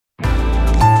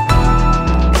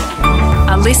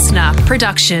listener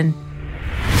production.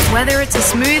 Whether it's a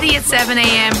smoothie at 7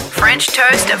 a.m, French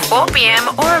toast at 4 p.m,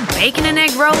 or a bacon and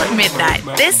egg roll at midnight,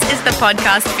 this is the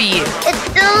podcast for you.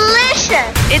 It's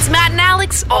delicious. It's Matt and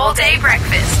Alex All Day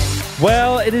Breakfast.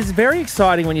 Well, it is very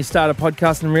exciting when you start a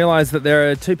podcast and realise that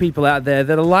there are two people out there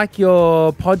that are like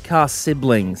your podcast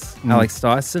siblings, Alex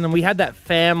Dyson. And we had that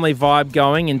family vibe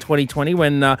going in 2020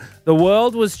 when the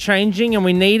world was changing and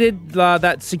we needed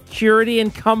that security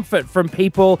and comfort from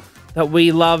people that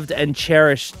we loved and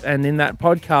cherished. And in that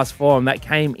podcast form, that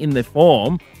came in the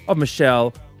form of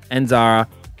Michelle and Zara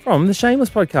from the Shameless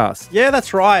podcast. Yeah,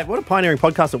 that's right. What a pioneering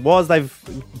podcast it was. They've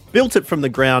built it from the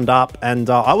ground up, and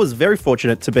I was very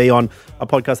fortunate to be on a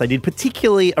podcast they did,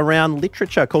 particularly around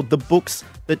literature, called The Books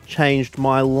That Changed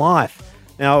My Life.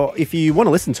 Now, if you want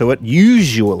to listen to it,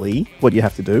 usually what you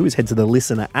have to do is head to the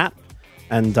Listener app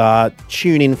and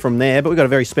tune in from there. But we've got a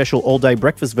very special all-day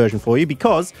breakfast version for you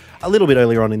because a little bit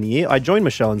earlier on in the year, I joined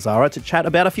Michelle and Zara to chat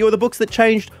about a few of the books that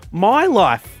changed my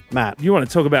life, Matt. You want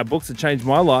to talk about books that changed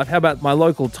my life? How about my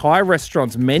local Thai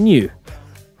restaurant's menu?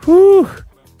 Whew.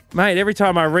 Mate, every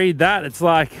time I read that, it's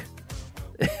like,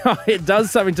 it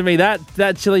does something to me.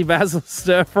 That chili basil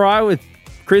stir fry with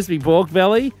crispy pork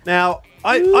belly. Now,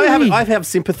 I have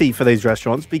sympathy for these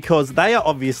restaurants because they are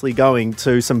obviously going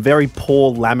to some very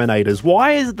poor laminators.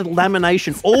 Why is the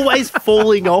lamination always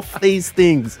falling off these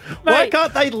things? Why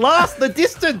can't they last the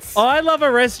distance? I love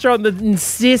a restaurant that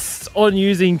insists on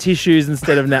using tissues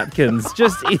instead of napkins.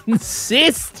 Just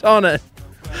insist on it.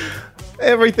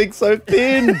 Everything's so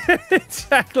thin.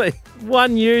 Exactly.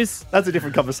 One use. That's a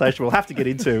different conversation we'll have to get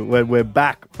into when we're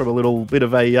back from a little bit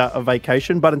of a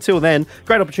vacation. But until then,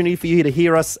 great opportunity for you to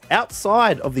hear us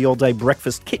outside of the all-day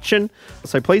breakfast kitchen.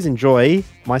 So please enjoy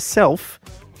myself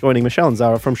joining Michelle and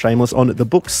Zara from Shameless on The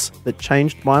Books That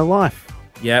Changed My Life.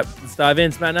 Yep. Let's dive in.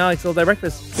 It's Matt and Alex All Day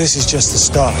Breakfast. This is just the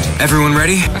start. Everyone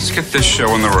ready? Let's get this show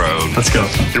on the road. Let's go.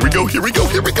 Here we go, here we go,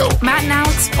 here we go. Matt and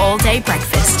Alex All Day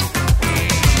Breakfast.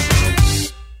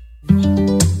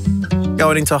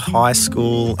 Going into high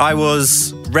school, I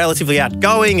was relatively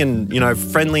outgoing and,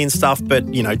 friendly and stuff, but,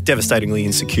 devastatingly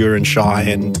insecure and shy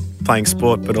and playing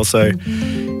sport, but also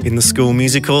in the school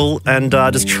musical and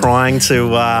just trying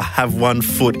to have one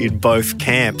foot in both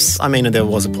camps. I mean, there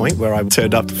was a point where I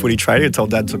turned up to footy training and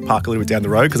told Dad to park a little bit down the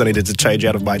road because I needed to change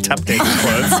out of my tap dancing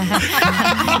clothes.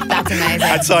 That's amazing.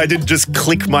 And so I didn't just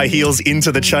click my heels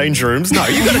into the change rooms. No,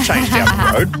 you've got to change down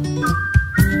the road.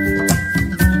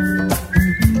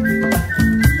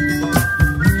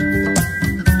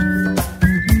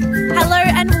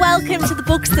 Welcome to The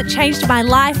Books That Changed My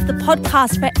Life, the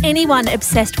podcast for anyone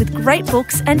obsessed with great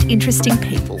books and interesting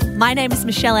people. My name is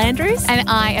Michelle Andrews. And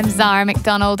I am Zara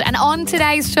McDonald. And on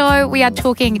today's show, we are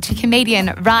talking to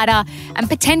comedian, writer, and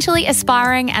potentially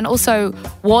aspiring and also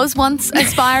was once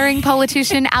aspiring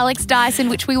politician Alex Dyson,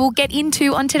 which we will get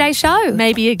into on today's show.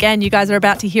 Maybe again, you guys are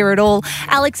about to hear it all.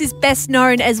 Alex is best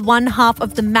known as one half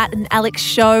of the Matt and Alex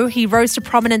show. He rose to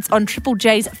prominence on Triple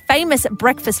J's famous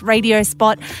breakfast radio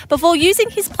spot before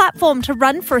using his platform to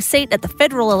run for a seat at the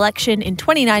federal election in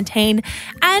 2019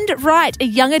 and write a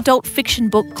young adult fiction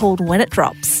book called When It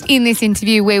Drops. In this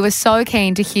interview, we were so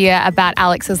keen to hear about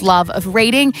Alex's love of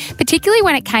reading, particularly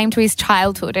when it came to his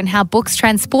childhood and how books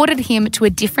transported him to a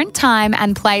different time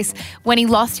and place when he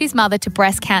lost his mother to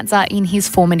breast cancer in his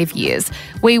formative years.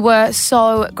 We were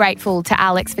so grateful to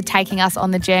Alex for taking us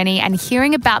on the journey and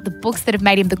hearing about the books that have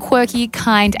made him the quirky,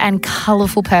 kind and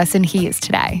colourful person he is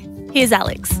today. Here's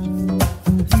Alex.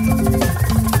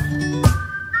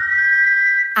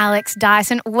 Alex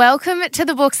Dyson, welcome to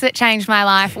The Books That Changed My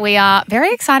Life. We are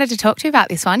very excited to talk to you about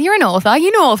this one. You're an author. You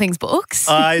know all things books.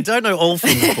 I don't know all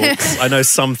things books. I know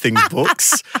some things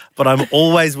books, but I'm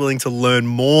always willing to learn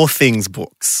more things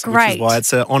books. Great. Which is why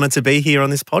it's an honour to be here on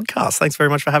this podcast. Thanks very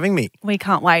much for having me. We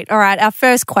can't wait. All right, our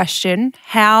first question,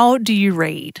 how do you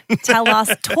read? Tell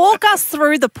us, talk us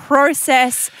through the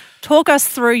process. Talk us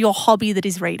through your hobby that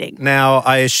is reading. Now,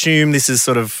 I assume this is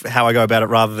sort of how I go about it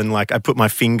rather than like I put my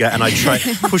finger and I try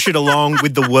push it along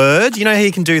with the word. You know how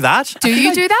you can do that? Do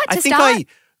you do that to start?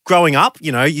 Growing up,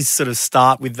 you sort of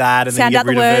start with that and then you get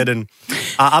rid of it. And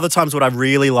other times what I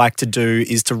really like to do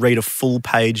is to read a full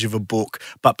page of a book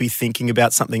but be thinking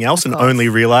about something else and only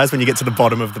realise when you get to the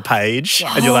bottom of the page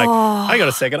and you're like, hang on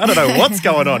a second, I don't know what's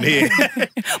going on here.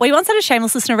 We once had a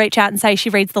Shameless listener reach out and say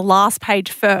she reads the last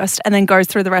page first and then goes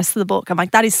through the rest of the book. I'm like,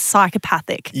 that is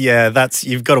psychopathic. Yeah,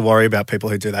 you've got to worry about people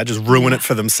who do that. Just ruin it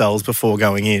for themselves before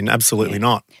going in. Absolutely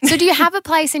not. So do you have a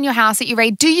place in your house that you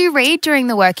read? Do you read during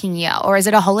the working year or is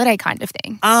it a holiday kind of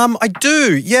thing? I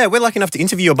do. Yeah, we're lucky enough to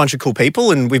interview a bunch of cool people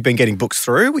school and we've been getting books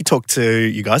through, we talked to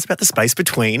you guys about the space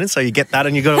between, and so you get that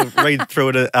and you got to read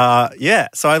through it.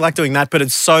 So I like doing that, but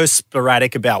it's so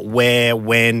sporadic about where,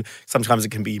 when. Sometimes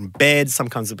it can be in bed,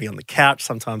 sometimes it'll be on the couch,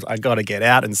 sometimes I got to get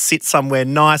out and sit somewhere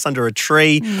nice under a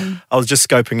tree. I was just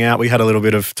scoping out. We had a little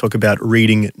bit of talk about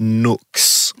reading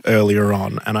nooks earlier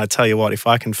on, and I tell you what, if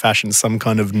I can fashion some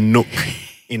kind of nook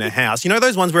in a house. You know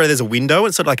those ones where there's a window?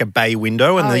 It's sort of like a bay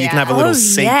window and you can have a little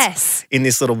seat in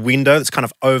this little window that's kind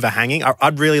of overhanging.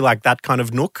 I'd really like that kind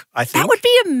of nook, I think. That would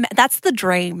be that's the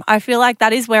dream. I feel like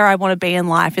that is where I want to be in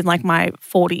life in like my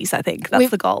 40s, I think. That's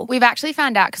the goal. We've actually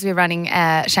found out because we're running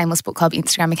a Shameless Book Club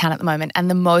Instagram account at the moment, and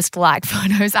the most liked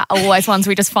photos are always ones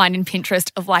we just find in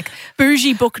Pinterest of like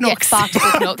bougie book nooks. Fucked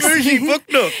book nooks. Bougie book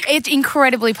nook. It's an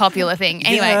incredibly popular thing.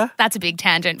 Anyway, that's a big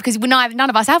tangent because none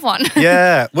of us have one.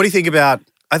 Yeah. What do you think about...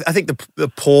 I think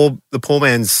the poor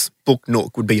man's book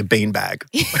nook would be a beanbag.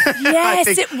 Yes,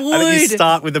 it would. I think you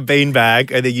start with a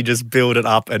beanbag and then you just build it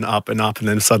up and up and up, and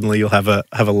then suddenly you'll have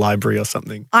a library or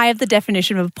something. I have the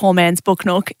definition of a poor man's book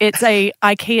nook. It's a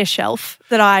IKEA shelf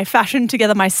that I fashioned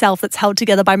together myself that's held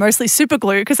together by mostly super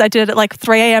glue because I did it at like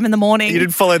 3 a.m. in the morning. You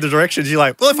didn't follow the directions. You're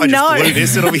like, well, if I just glue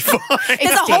this, it'll be fine.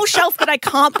 There's a whole shelf that I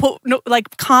can't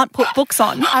put books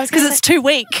on because it's too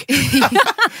weak.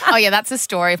 Oh yeah, that's the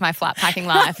story of my flat packing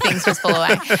life. Things just fall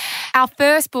away. Our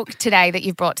first book today that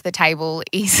you've brought to the table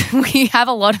is, we have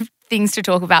a lot of things to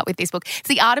talk about with this book. It's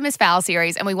the Artemis Fowl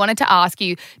series, and we wanted to ask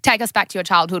you, take us back to your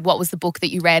childhood. What was the book that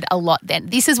you read a lot then?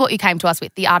 This is what you came to us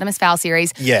with, the Artemis Fowl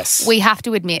series. Yes. We have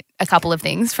to admit a couple of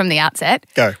things from the outset.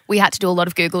 Go. We had to do a lot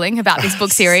of Googling about this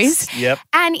book series. Yep.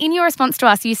 And in your response to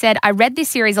us, you said, I read this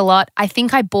series a lot. I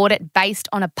think I bought it based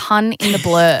on a pun in the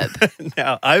blurb.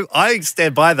 Now, I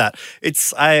stand by that.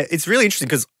 It's really interesting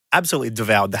because absolutely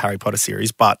devoured the Harry Potter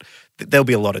series, but there'll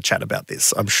be a lot of chat about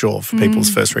this, I'm sure, for people's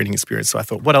first reading experience. So I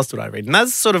thought, what else did I read? And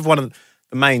that's sort of one of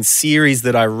the main series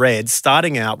that I read,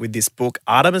 starting out with this book,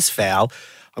 Artemis Fowl.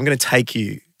 I'm going to take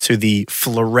you to the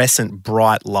fluorescent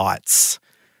bright lights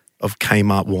of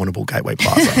Kmart Warrnambool Gateway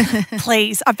Plaza.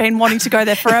 Please, I've been wanting to go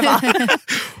there forever.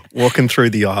 Walking through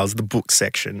the aisles, the book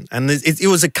section. And it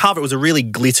was a cover. It was a really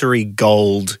glittery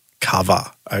gold cover,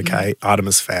 okay,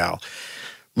 Artemis Fowl.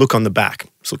 Look on the back.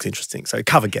 This looks interesting. So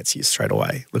cover gets you straight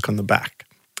away. Look on the back.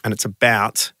 And it's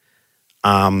about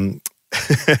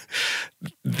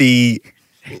the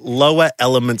Lower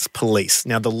Elements Police.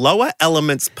 Now, the Lower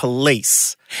Elements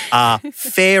Police are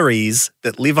fairies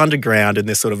that live underground and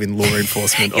they're sort of in law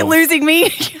enforcement. You're losing me.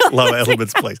 Lower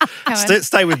Elements Police.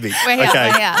 Stay with me. We're here, okay.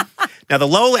 we're here. Now, the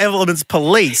Lower Elements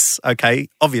Police, okay,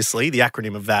 obviously the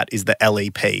acronym of that is the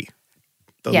LEP,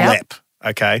 the LEP,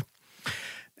 okay?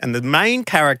 And the main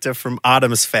character from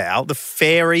Artemis Fowl, the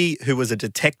fairy who was a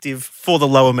detective for the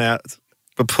Lower Elements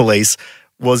Police,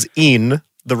 was in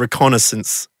the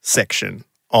reconnaissance section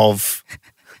of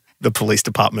the police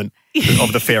department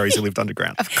of the fairies who lived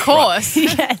underground. Of course.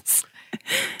 Right. Yes.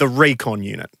 The recon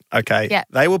unit, okay? Yeah.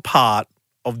 They were part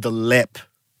of the LEP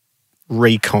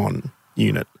recon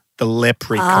unit. The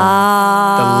leprechaun.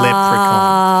 The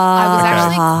leprechaun. I was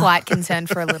actually quite concerned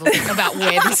for a little bit about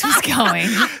where this was going.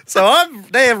 So I'm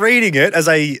there reading it as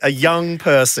a young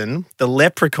person. The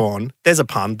leprechaun, there's a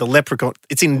pun, the leprechaun,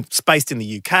 it's spaced in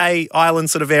the UK, Ireland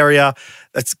sort of area.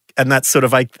 That's sort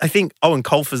of, I think Owen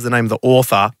Colfer's the name of the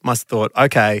author, must have thought,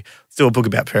 okay, let's do a book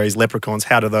about fairies, leprechauns.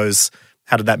 How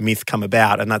did that myth come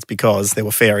about? And that's because there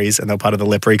were fairies and they were part of the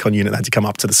leprechaun unit that had to come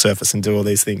up to the surface and do all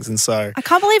these things. And so I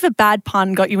can't believe a bad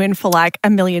pun got you in for like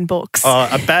 1 million books.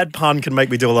 a bad pun can make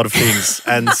me do a lot of things.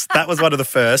 And that was one of the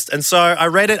first. And so I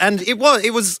read it and it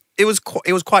was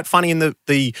quite funny. In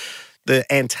the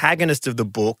antagonist of the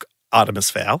book,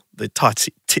 Artemis Fowl, the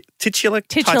titular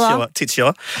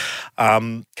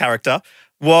character,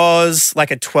 was like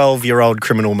a 12-year-old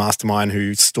criminal mastermind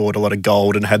who stored a lot of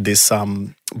gold and had this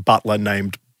butler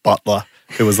named Butler,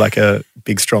 who was like a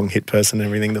big, strong hit person and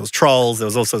everything. There was trolls, there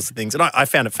was all sorts of things. And I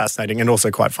found it fascinating and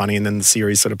also quite funny. And then the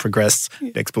series sort of progressed.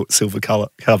 Next book, silver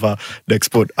cover. Next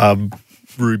book,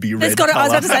 ruby red cover. I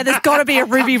was about to say, there's got to be a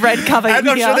ruby red cover. I'm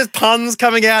not sure, there's puns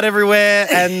coming out everywhere.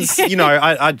 And,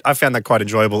 I found that quite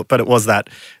enjoyable. But it was that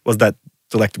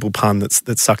delectable pun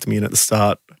that sucked me in at the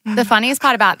start. The funniest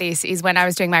part about this is when I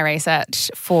was doing my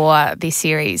research for this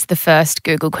series, the first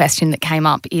Google question that came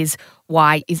up is,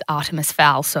 why is Artemis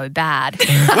Fowl so bad?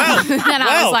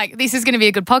 I was like, this is going to be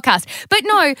a good podcast. But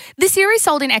no, the series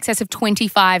sold in excess of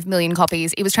 25 million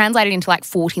copies. It was translated into like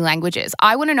 40 languages.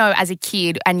 I want to know, as a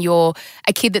kid, and you're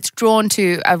a kid that's drawn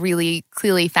to a really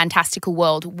clearly fantastical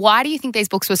world, why do you think these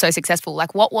books were so successful?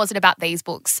 Like, what was it about these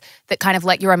books that kind of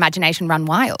let your imagination run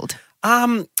wild?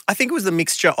 I think it was the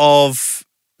mixture of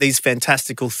these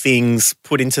fantastical things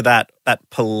put into that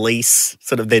police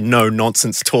sort of their no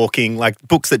nonsense talking, like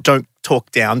books that don't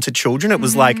talk down to children. It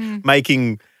was like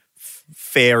making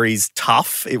fairies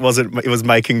tough. It was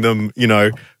making them,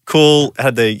 cool. It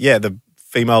had the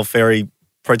female fairy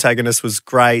protagonist was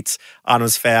great.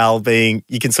 Artemis Fowl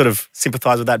you can sort of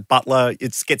sympathise with that butler.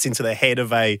 It gets into the head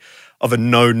of a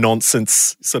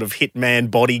no-nonsense sort of hitman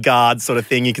bodyguard sort of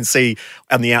thing. You can see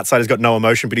on the outside he's got no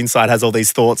emotion, but inside has all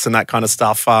these thoughts and that kind of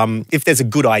stuff. If there's a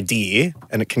good idea,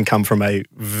 and it can come from a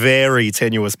very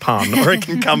tenuous pun, or it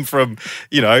can come from,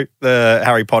 the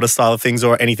Harry Potter style of things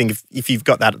or anything, if you've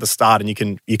got that at the start and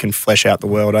you can flesh out the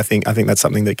world, I think that's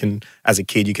something that can, as a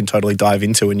kid, you can totally dive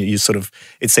into, and you sort of,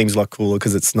 it seems a lot cooler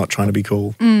because it's not trying to be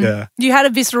cool. Yeah. You had a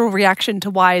visceral reaction to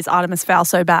why is Artemis Fowl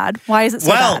so bad? Why is it so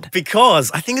bad? Well,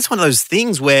 because I think it's one of those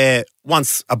things where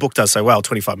once a book does so well,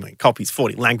 25 million copies,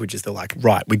 40 languages, they're like,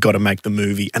 right, we've got to make the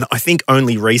movie. And I think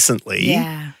only recently,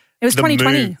 it was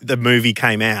 2020. The movie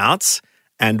came out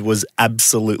and was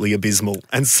absolutely abysmal.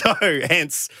 And so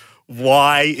hence,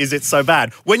 why is it so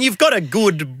bad? When you've got a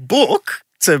good book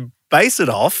to base it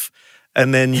off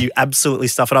and then you absolutely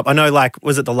stuff it up. I know,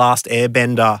 was it The Last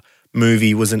Airbender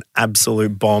movie was an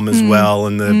absolute bomb as well,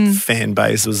 and the fan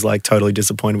base was totally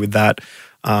disappointed with that.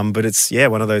 But it's,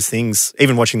 one of those things.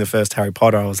 Even watching the first Harry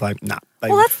Potter, I was like, nah.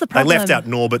 That's the problem. They left out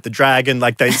Norbert the dragon.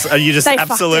 You just they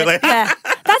absolutely. Yeah.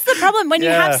 That's the problem. When you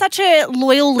have such a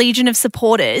loyal legion of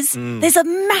supporters, there's a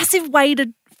massive way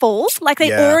to fall.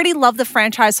 They already love the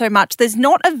franchise so much. There's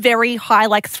not a very high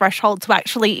threshold to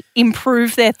actually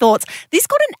improve their thoughts. This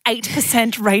got an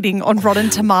 8% rating on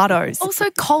Rotten Tomatoes. Also,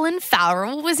 Colin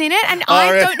Farrell was in it, and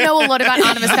I don't know a lot about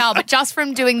Artemis Fowl, but just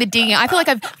from doing the digging, I feel like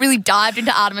I've really dived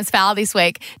into Artemis Fowl this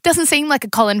week. Doesn't seem like a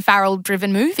Colin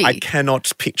Farrell-driven movie. I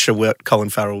cannot picture what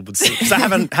Colin Farrell would say, because I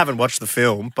haven't watched the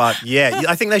film, but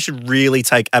I think they should really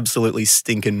take absolutely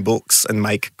stinking books and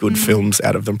make good films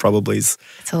out of them. Probably is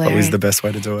the best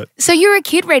way to do it. So you were a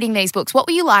kid reading these books. What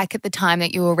were you like at the time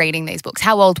that you were reading these books?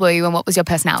 How old were you, and what was your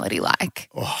personality like?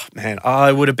 Oh, man,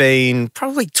 I would have been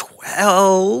probably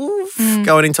 12,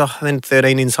 going into then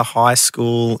 13 into high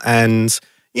school. And,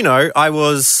 I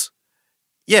was,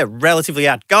 relatively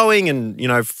outgoing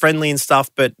and, friendly and stuff,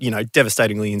 but,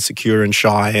 devastatingly insecure and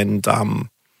shy and,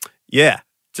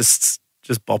 just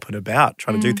bopping about,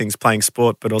 trying to do things, playing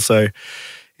sport, but also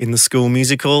in the school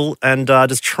musical and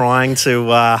just trying to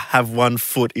have one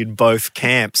foot in both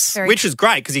camps, which is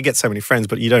great because you get so many friends,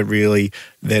 but you don't really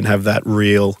then have that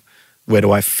real where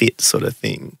do I fit sort of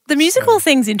thing. The musical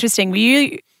thing's interesting. Were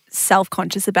you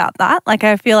self-conscious about that?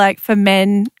 I feel like for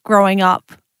men growing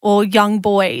up or young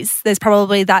boys, there's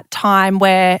probably that time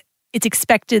where it's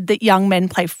expected that young men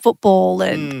play football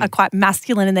and are quite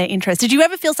masculine in their interests. Did you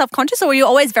ever feel self-conscious, or were you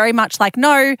always very much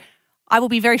no, I will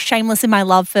be very shameless in my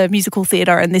love for musical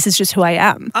theatre and this is just who I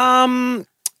am?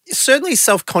 Certainly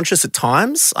self-conscious at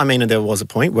times. I mean, there was a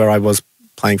point where I was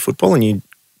playing football and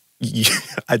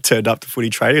I turned up to footy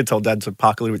training and told Dad to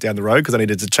park a little bit down the road because I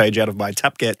needed to change out of my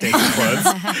Tap Get dancing clothes.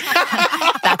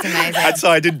 That's amazing. And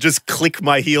so I didn't just click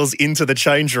my heels into the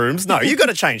change rooms. No, you got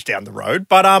to change down the road.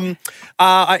 But in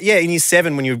year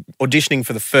 7 when you're auditioning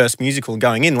for the first musical and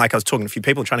going in, I was talking to a few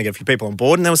people, trying to get a few people on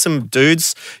board, and there were some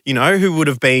dudes, who would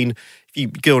have been, if you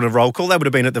go on a roll call, they would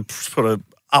have been at the sort of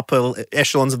upper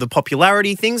echelons of the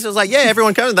popularity things. It was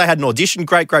everyone comes. They had an audition,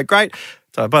 great.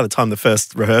 So by the time the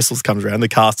first rehearsals comes around, the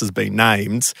cast has been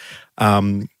named.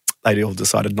 They all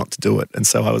decided not to do it, and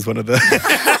so I was one of the.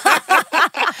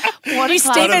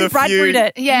 Stephen Bradbury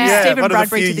it. Stephen one of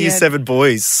the few year 7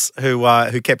 boys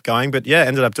who kept going, but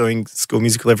ended up doing school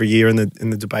musical every year in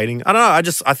the debating. I don't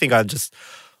know. I think I just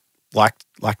like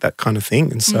that kind of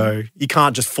thing, and so you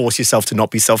can't just force yourself to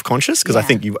not be self-conscious because I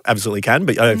think you absolutely can,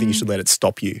 but I don't think you should let it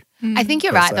stop you. I think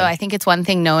you're right, though. I think it's one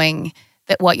thing knowing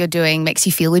that what you're doing makes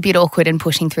you feel a bit awkward and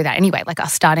pushing through that anyway, like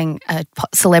us starting a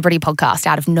celebrity podcast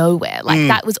out of nowhere.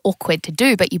 That was awkward to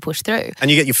do, but you push through. And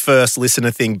you get your first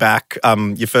listener thing back,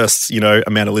 your first,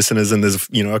 amount of listeners, and there's,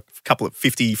 a couple of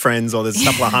 50 friends or there's a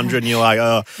couple of 100 and you're like,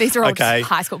 oh, these are all just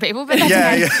high school people, but that's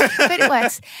okay. But it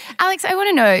works. Alex, I want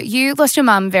to know, you lost your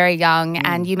mum very young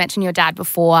and you mentioned your dad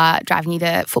before driving you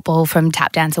to football from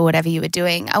tap dance or whatever you were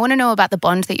doing. I want to know about the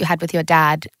bond that you had with your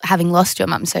dad having lost your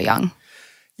mum so young.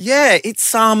 Yeah,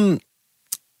 it's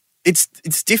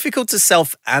difficult to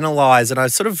self-analyze, and I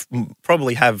sort of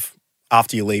probably have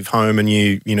after you leave home and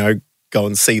you go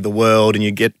and see the world and you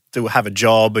get to have a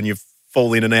job and you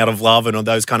fall in and out of love and all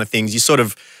those kind of things.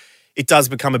 It does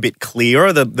become a bit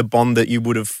clearer the bond that you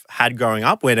would have had growing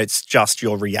up when it's just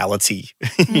your reality,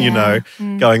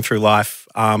 going through life.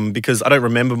 Because I don't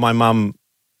remember my mum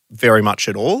very much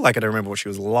at all. I don't remember what she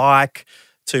was like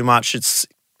too much.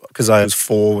 because I was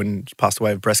 4 when she passed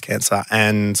away of breast cancer.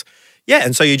 And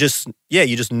so you just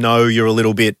know you're a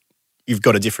little bit, you've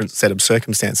got a different set of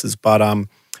circumstances. But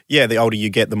the older you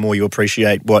get, the more you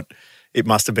appreciate what it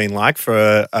must have been like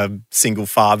for a single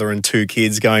father and 2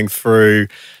 kids going through,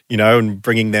 and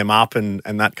bringing them up and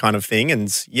that kind of thing.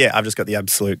 And I've just got the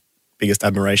absolute biggest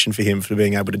admiration for him for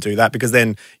being able to do that, because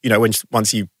then,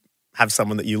 once you have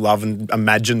someone that you love and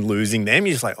imagine losing them,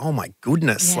 you're just like, oh my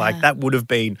goodness, like that would have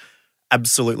been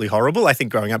absolutely horrible. I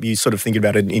think growing up, you sort of think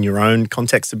about it in your own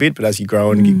context a bit, but as you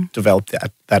grow and you develop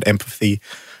that empathy,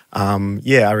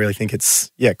 I really think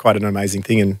it's quite an amazing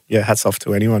thing. And hats off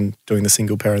to anyone doing the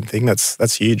single parent thing.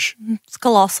 That's huge. It's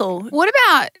colossal. What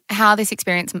about how this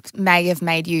experience may have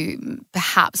made you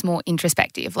perhaps more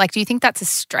introspective? Like, do you think that's a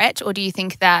stretch, or do you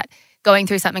think that going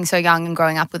through something so young and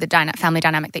growing up with a family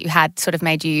dynamic that you had sort of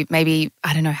made you maybe,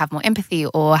 I don't know, have more empathy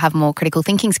or have more critical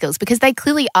thinking skills? Because they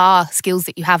clearly are skills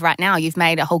that you have right now. You've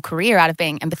made a whole career out of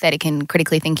being empathetic and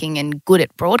critically thinking and good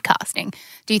at broadcasting.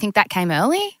 Do you think that came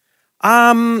early?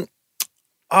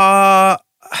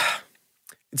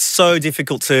 It's so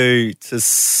difficult to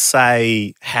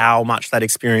say how much that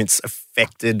experience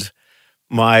affected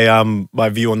my my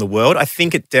view on the world. I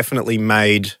think it definitely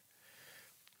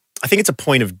I think it's a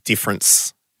point of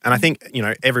difference. And I think,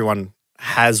 everyone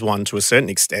has one to a certain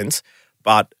extent,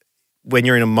 but when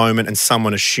you're in a moment and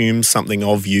someone assumes something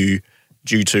of you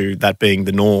due to that being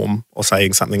the norm, or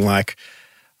saying something like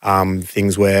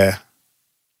things where,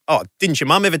 oh, didn't your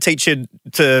mum ever teach you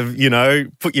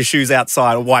to, put your shoes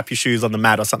outside or wipe your shoes on the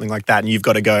mat or something like that? And you've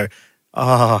got to go,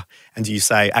 and do you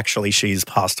say, actually, she's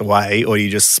passed away? Or you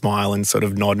just smile and sort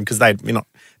of nod, because they're not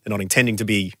intending to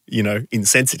be,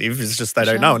 insensitive. It's just they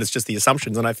don't know, and it's just the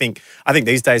assumptions. And I think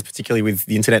these days, particularly with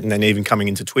the internet and then even coming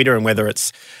into Twitter, and whether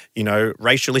it's,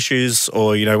 racial issues or,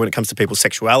 when it comes to people's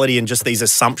sexuality, and just these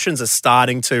assumptions are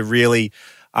starting to really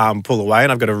pull away.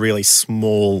 And I've got a really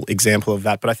small example of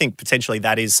that. But I think potentially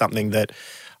that is something that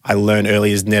I learned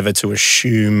early, is never to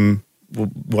assume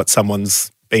what someone's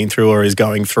been through or is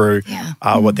going through,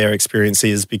 what their experience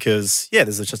is, because,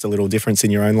 there's just a little difference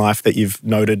in your own life that you've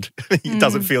noted. It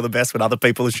doesn't feel the best when other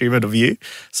people assume it of you.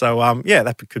 So,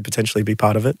 that could potentially be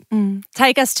part of it.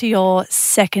 Take us to your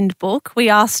second book. We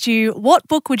asked you, what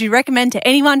book would you recommend to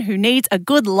anyone who needs a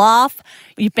good laugh?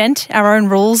 You bent our own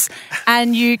rules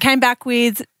and you came back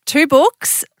with 2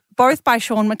 books, both by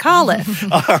Sean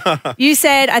McAuliffe. You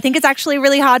said, I think it's actually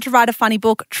really hard to write a funny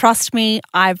book. Trust me,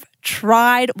 I've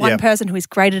tried. One person who is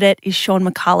great at it is Sean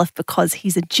McAuliffe, because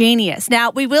he's a genius. Now,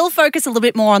 we will focus a little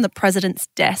bit more on The President's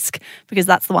Desk, because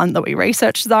that's the one that we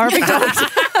researched, Zara McDonald.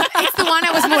 It's the one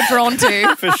I was more drawn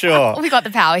to. For sure. We got the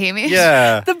power here, Mish.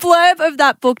 Yeah. The blurb of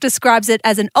that book describes it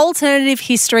as an alternative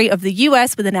history of the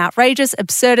US with an outrageous,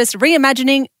 absurdist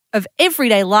reimagining of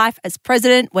everyday life as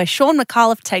president, where Sean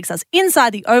McAuliffe takes us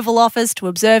inside the Oval Office to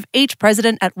observe each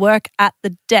president at work at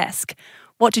the desk.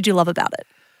 What did you love about it?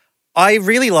 I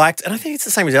really liked, and I think it's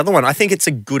the same as the other one, I think it's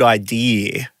a good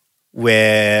idea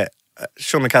where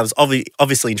Sean McAuliffe's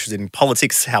obviously interested in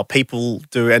politics, how people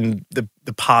do, and the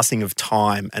passing of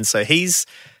time. And so he's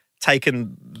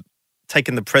taken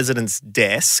the president's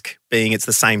desk, being it's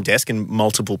the same desk and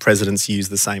multiple presidents use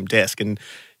the same desk, and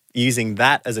using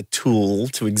that as a tool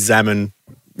to examine,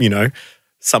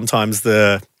 sometimes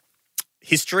the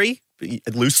history,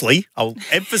 loosely, I'll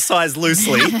emphasize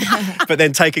loosely, but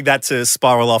then taking that to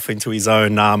spiral off into his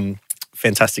own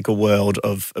fantastical world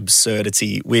of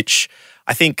absurdity, which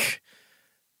I think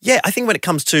when it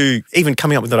comes to even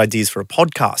coming up with ideas for a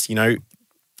podcast,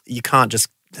 you can't just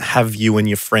have you and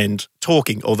your friend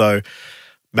talking, although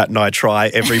Matt and I try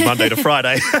every Monday to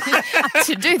Friday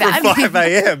to do that at 5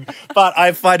 a.m. But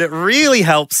I find it really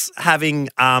helps having,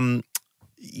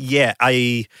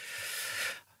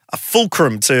 a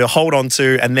fulcrum to hold on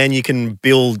to, and then you can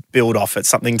build off it,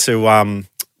 something to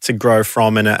grow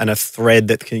from, and a thread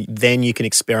that then you can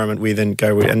experiment with and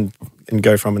go with and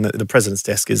go from. And the president's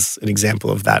desk is an example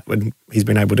of that, when he's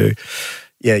been able to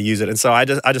use it. And so I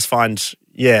just find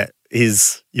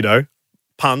his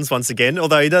puns once again,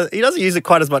 although he doesn't use it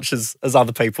quite as much as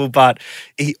other people, but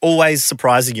he always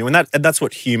surprises you, and that's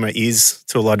what humour is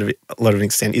to a lot of an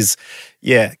extent, is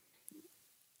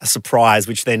a surprise,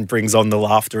 which then brings on the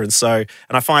laughter. And so, and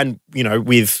I find,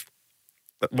 with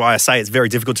why I say it's very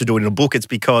difficult to do it in a book, it's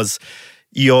because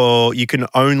you can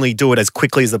only do it as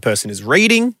quickly as the person is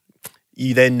reading.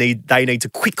 They need to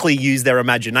quickly use their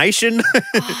imagination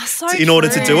in order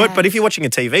to do it. But if you're watching a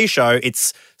TV show,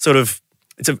 it's sort of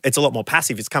it's a lot more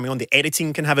passive. It's coming on. The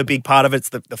editing can have a big part of it. It's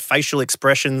the facial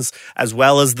expressions, as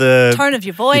well as the tone of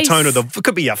your voice. It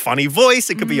could be a funny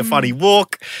voice. It could be a funny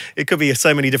walk. It could be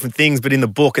so many different things. But in the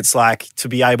book, it's like to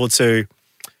be able to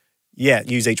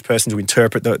use each person to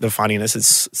interpret the funniness.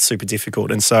 It's super difficult.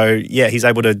 And so, yeah, he's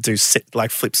able to do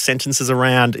flip sentences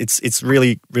around. It's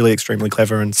really, really extremely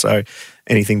clever. And so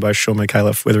anything by Sean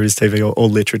McAuliffe, whether it is TV or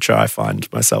literature, I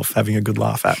find myself having a good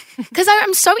laugh at. Because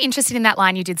I'm so interested in that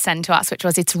line you did send to us, which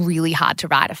was, it's really hard to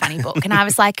write a funny book. And I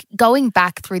was like going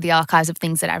back through the archives of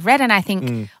things that I've read, and I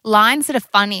think lines that are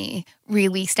funny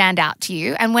really stand out to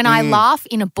you. And when I laugh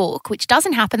in a book, which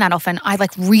doesn't happen that often, I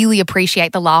really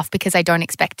appreciate the laugh because I don't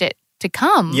expect it to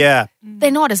come. Yeah. They're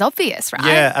not as obvious, right?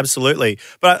 Yeah, absolutely.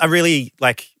 But I really,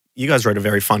 you guys wrote a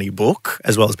very funny book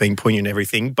as well as being poignant and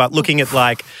everything, but looking at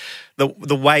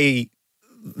the way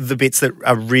the bits that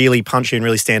are really punchy and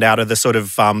really stand out are the sort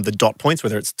of the dot points,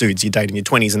 whether it's dudes you date in your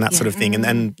 20s and that sort of thing.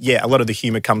 And a lot of the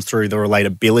humour comes through the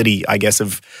relatability, I guess,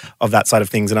 of that side of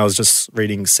things. And I was just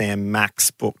reading Sam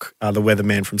Mack's book, The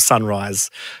Weatherman from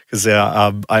Sunrise, because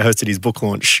I hosted his book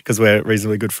launch because we're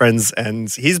reasonably good friends.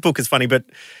 And his book is funny, but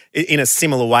in a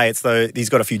similar way, it's though he's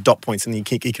got a few dot points and he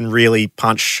can really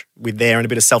punch with there and a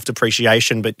bit of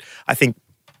self-depreciation. But I think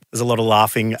there's a lot of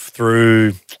laughing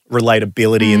through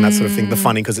relatability and that sort of thing, the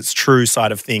funny because it's true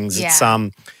side of things. Yeah.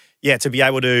 It's to be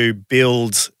able to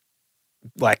build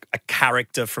a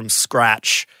character from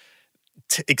scratch,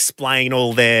 to explain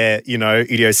all their,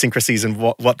 idiosyncrasies and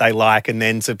what they like, and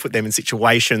then to put them in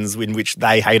situations in which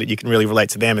they hate it, you can really relate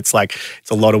to them. It's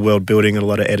it's a lot of world building and a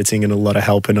lot of editing and a lot of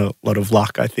help and a lot of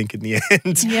luck, I think, in the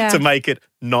end to make it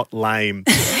not lame.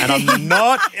 And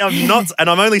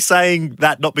I'm only saying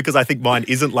that not because I think mine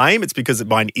isn't lame, it's because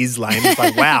mine is lame.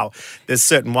 It's wow, there's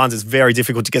certain ones, it's very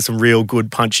difficult to get some real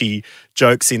good punchy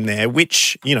jokes in there,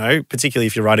 which, particularly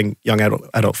if you're writing young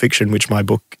adult fiction, which my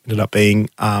book ended up being,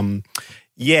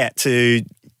 to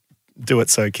do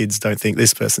it so kids don't think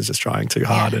this person's just trying too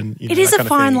hard. And it is a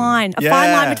fine line,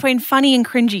 fine line between funny and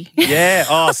cringy.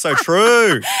 Yeah, so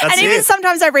true. That's and even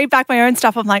sometimes I read back my own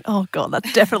stuff, I'm like, oh God,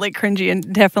 that's definitely cringy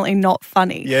and definitely not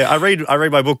funny. Yeah, I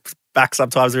read my book back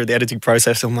sometimes through the editing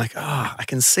process. And I'm like, I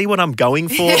can see what I'm going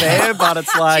for there, but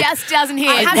it's just doesn't hit.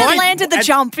 I haven't landed the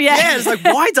jump yet. Yeah, it's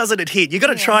why doesn't it hit? You've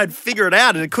got to try and figure it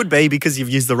out. And it could be because you've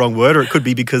used the wrong word, or it could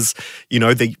be because,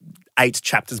 the 8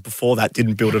 chapters before that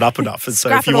didn't build it up enough. And so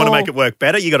if you want to make it work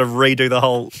better, you got to redo the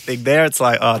whole thing there. It's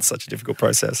it's such a difficult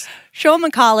process. Sean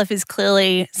McAuliffe is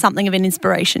clearly something of an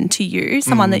inspiration to you,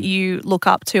 someone that you look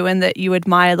up to and that you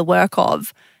admire the work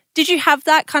of. Did you have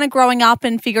that kind of growing up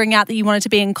and figuring out that you wanted to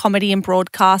be in comedy and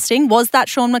broadcasting? Was that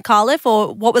Sean McAuliffe,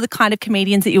 or what were the kind of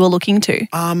comedians that you were looking to?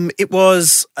 It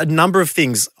was a number of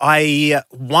things. I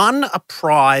won a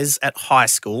prize at high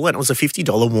school, and it was a $50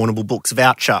 Warrnambool Books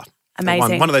voucher.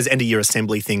 Amazing. One of those end of year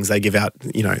assembly things, they give out,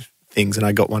 things, and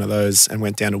I got one of those and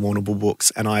went down to Warrnambool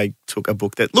Books, and I took a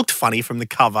book that looked funny from the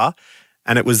cover,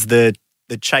 and it was the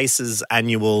Chaser's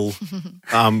annual,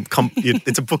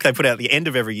 it's a book they put out at the end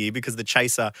of every year because the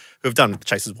Chaser, who have done the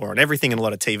Chaser's War on Everything and a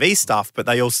lot of TV stuff, but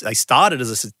they started as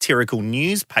a satirical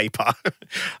newspaper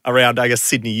around, I guess,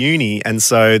 Sydney Uni. And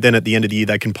so then at the end of the year,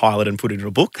 they compile it and put it in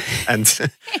a book. And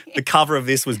the cover of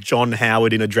this was John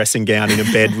Howard in a dressing gown in a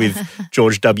bed with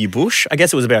George W. Bush. I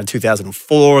guess it was about in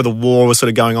 2004. The war was sort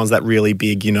of going on, that really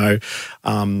big,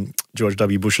 George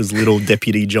W. Bush's little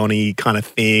deputy Johnny kind of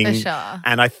thing. For sure.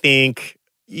 And I think,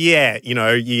 you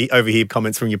overhear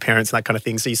comments from your parents and that kind of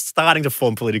thing. So you're starting to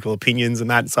form political opinions and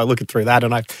that. So I looked through that,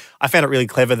 and I found it really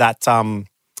clever that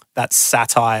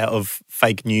satire of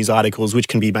fake news articles, which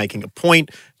can be making a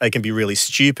point, they can be really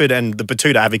stupid. And the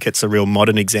Batuta Advocate's a real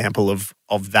modern example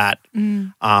of that,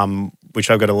 which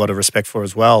I've got a lot of respect for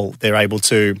as well. They're able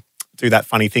to do that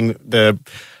funny thing.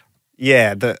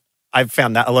 I've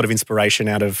found that a lot of inspiration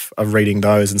out of reading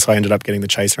those, and so I ended up getting the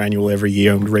Chaser Annual every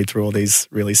year and read through all these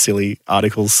really silly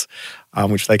articles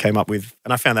which they came up with,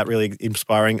 and I found that really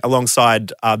inspiring,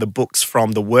 alongside the books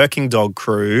from the Working Dog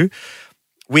crew,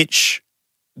 which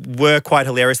were quite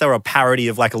hilarious. They were a parody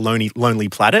of a Lonely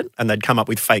Planet, and they'd come up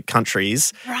with fake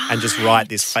countries and just write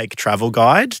this fake travel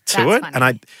guide to it. Funny.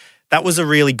 And that was a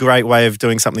really great way of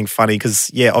doing something funny because,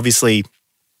 obviously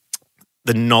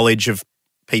the knowledge of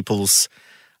people's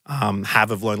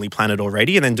have of Lonely Planet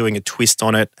already, and then doing a twist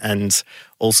on it. And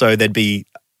also there'd be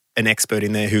an expert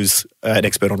in there who's an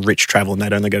expert on rich travel, and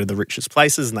they'd only go to the richest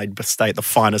places and they'd stay at the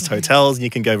finest hotels, and you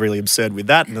can go really absurd with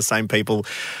that. And the same people,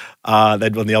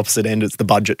 they'd on the opposite end, it's the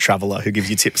budget traveller who gives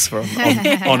you tips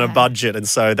on a budget. And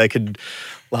so they could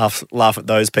laugh at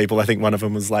those people. I think one of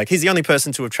them was like, he's the only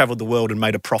person to have travelled the world and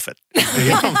made a profit.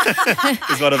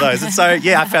 Is one of those. And so,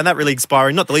 I found that really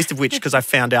inspiring, not the least of which because I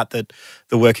found out that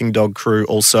the Working Dog crew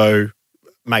also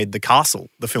made The Castle,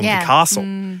 the film The Castle.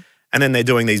 And then they're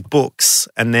doing these books,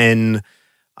 and then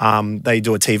They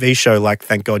do a TV show like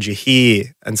Thank God You're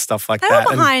Here and stuff like They that.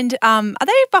 were behind. Are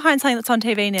they behind something that's on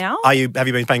TV now? Have you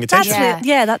been paying attention? That's it.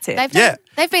 Yeah, that's it.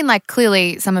 They've been like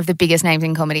clearly some of the biggest names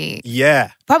in comedy.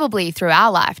 Yeah. Probably through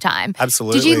our lifetime.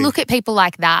 Absolutely. Did you look at people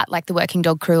like that, like the Working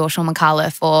Dog Crew or Sean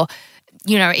McAuliffe or,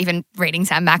 you know, even reading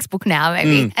Sam Mack's book now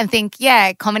maybe and think,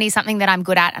 yeah, comedy is something that I'm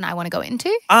good at and I want to go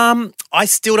into? I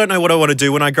still don't know what I want to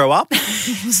do when I grow up.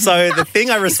 So the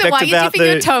thing I respect so why are you about dipping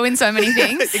your toe in so many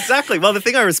things? Exactly. Well, the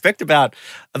thing I respect about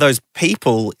those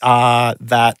people are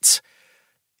that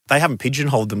they haven't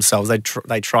pigeonholed themselves.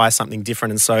 They try something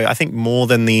different. And so I think more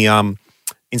than the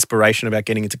inspiration about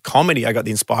getting into comedy, I got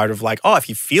the inspired of like, oh, if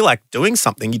you feel like doing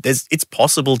something, it's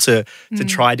possible to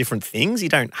try different things. You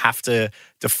don't have to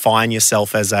define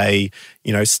yourself as a,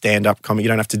 you know, stand-up comic. You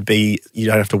don't have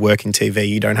to work in TV.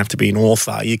 You don't have to be an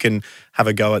author. You can have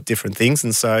a go at different things.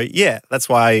 And so, yeah, that's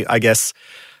why I guess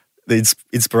the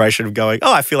inspiration of going,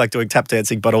 oh, I feel like doing tap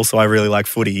dancing, but also I really like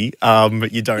footy.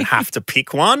 You don't have to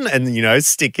pick one and, you know,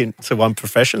 stick into one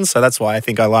profession. So that's why I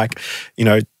think I like, you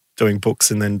know, doing books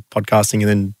and then podcasting and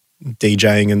then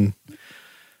DJing and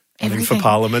running for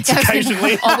parliaments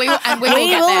occasionally. We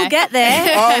will get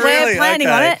there. Oh, really? We're planning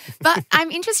on it. But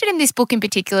I'm interested in this book in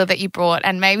particular that you brought,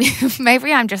 and maybe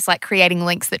I'm just like creating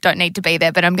links that don't need to be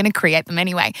there, but I'm going to create them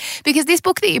anyway. Because this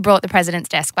book that you brought, The President's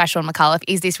Desk by Sean McAuliffe,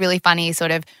 is this really funny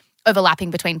sort of overlapping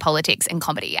between politics and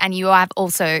comedy. And you have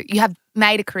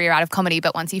made a career out of comedy,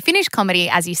 but once you finished comedy,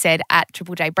 as you said, at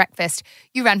Triple J Breakfast,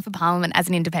 you ran for Parliament as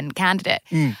an independent candidate.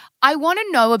 I want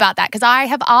to know about that because I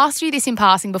have asked you this in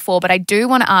passing before, but I do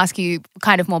want to ask you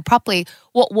kind of more properly,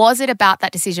 what was it about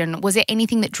that decision? Was there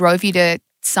anything that drove you to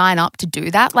sign up to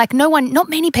do that? Like not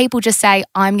many people just say,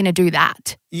 I'm going to do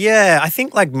that. Yeah, I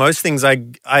think like most things,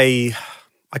 I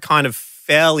kind of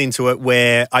fell into it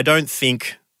where I don't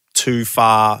think too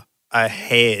far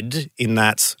ahead in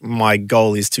that my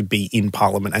goal is to be in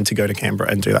Parliament and to go to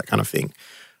Canberra and do that kind of thing.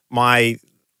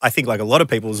 I think like a lot of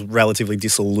people is relatively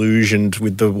disillusioned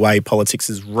with the way politics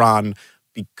is run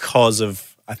because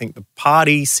of, I think, the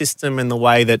party system and the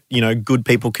way that, you know, good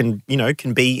people can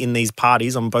be in these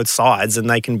parties on both sides and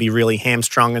they can be really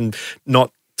hamstrung and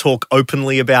not talk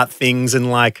openly about things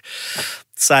and like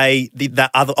say that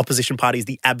other opposition party is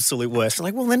the absolute worst.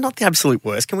 Like, well, they're not the absolute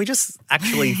worst. Can we just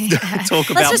actually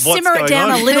talk about what's going on? Let's just simmer it down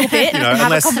a little bit and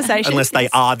have a conversation. Unless they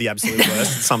are the absolute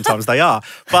worst. Sometimes they are.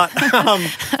 But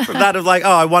from that of like, oh,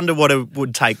 I wonder what it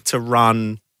would take to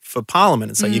run for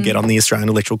Parliament. And so you get on the Australian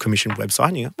Electoral Commission website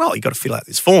and you go, well, you got to fill out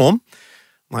this form.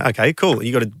 I'm like, okay, cool.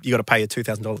 You got to pay a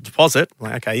 $2,000 deposit. I'm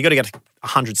like, okay, you got to get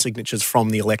 100 signatures from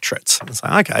the electorate. And it's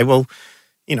like, okay, well,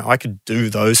 you know, I could do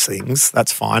those things.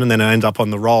 That's fine. And then I end up on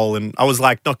the roll. And I was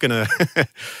like, not going to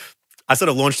 – I sort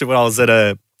of launched it when I was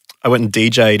I went and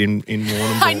DJ'd in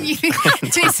Warrnambool.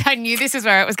 I knew this is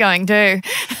where it was going too,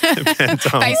 based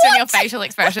on your facial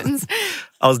expressions.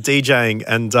 I was DJing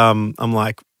and I'm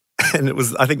like – and it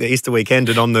was, I think, the Easter weekend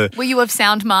and on the – Were you of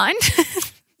sound mind?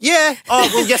 Yeah. Oh,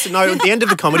 well, yes and no. At the end of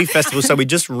the comedy festival, so we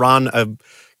just run a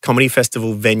comedy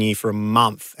festival venue for a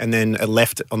month and then I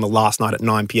left on the last night at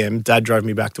 9 p.m. Dad drove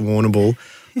me back to Warrnambool.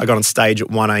 I got on stage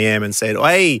at 1 a.m. and said,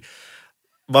 hey,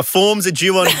 my forms are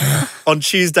due on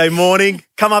Tuesday morning.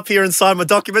 Come up here and sign my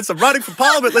documents. I'm running for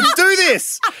Parliament. Let's do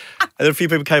this. And then a few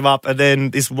people came up and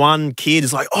then this one kid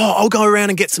is like, oh, I'll go around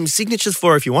and get some signatures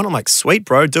for her if you want. I'm like, sweet,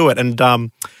 bro, do it. And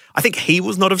I think he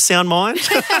was not of sound mind.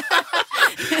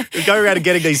 We go around and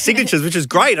getting these signatures, which is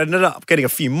great. I ended up getting a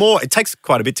few more. It takes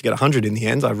quite a bit to get 100 in the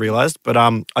end, I realised. But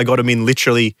I got them in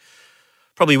literally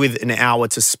probably with an hour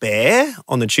to spare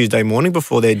on the Tuesday morning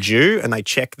before they're due, and they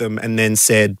checked them and then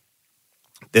said,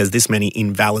 there's this many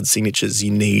invalid signatures.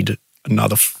 You need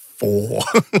another 4.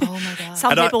 Oh, my God.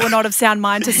 Some people were not of sound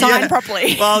mind to sign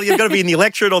properly. Well, you've got to be in the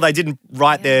electorate or they didn't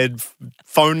write their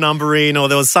phone number in or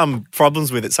there was some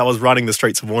problems with it. So I was running the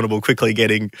streets of Warrnambool quickly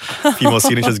getting a few more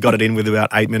signatures, got it in with about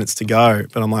 8 minutes to go.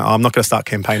 But I'm like, I'm not going to start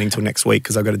campaigning till next week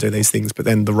because I've got to do these things. But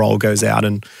then the roll goes out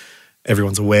and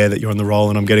everyone's aware that you're on the roll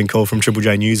and I'm getting a call from Triple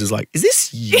J News is like, is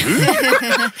this you?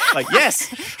 Like,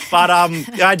 yes. But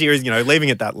the idea is, leaving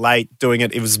it that late, doing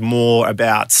it, it was more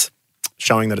about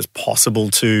showing that it's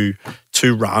possible to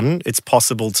run. It's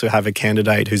possible to have a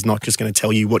candidate who's not just going to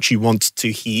tell you what you want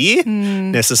to hear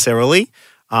necessarily,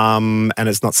 and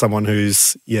it's not someone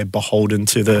who's beholden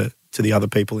to the other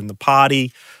people in the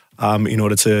party in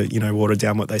order to water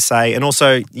down what they say. And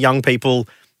also young people,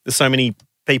 there's so many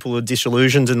people who are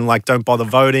disillusioned and like don't bother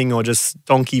voting or just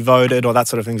donkey voted or that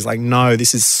sort of thing. It's like, no,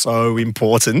 this is so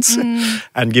important,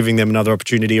 and giving them another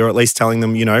opportunity or at least telling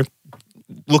them,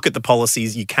 look at the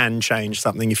policies. You can change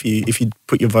something if you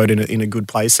put your vote in a good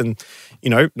place. And,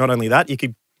 not only that, you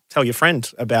could tell your friend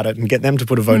about it and get them to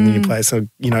put a vote in your place. So,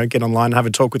 get online, have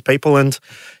a talk with people and,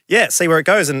 see where it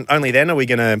goes. And only then are we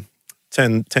going to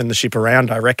turn the ship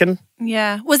around, I reckon.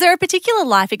 Yeah. Was there a particular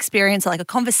life experience, like a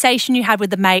conversation you had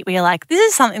with a mate where you're like, this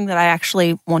is something that I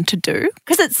actually want to do?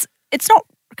 Because it's not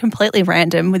completely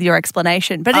random with your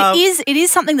explanation, but it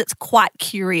is something that's quite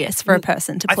curious for a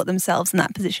person to put themselves in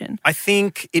that position. I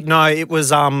think it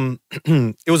was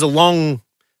it was a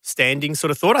long-standing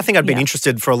sort of thought. I think I'd been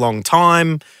interested for a long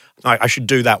time. I should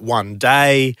do that one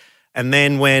day. And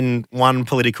then when one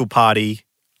political party,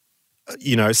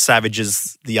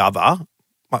 savages the other,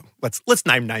 well, let's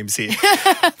name names here.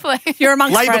 You're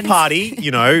amongst Labor friends.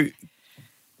 Party,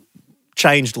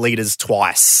 changed leaders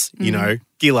twice,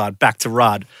 Gillard back to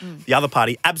Rudd. The other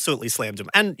party absolutely slammed him.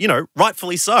 And,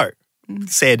 rightfully so,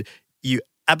 said, you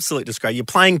absolute disgrace. You're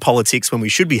playing politics when we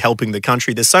should be helping the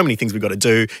country. There's so many things we've got to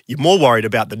do. You're more worried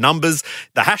about the numbers,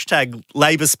 the hashtag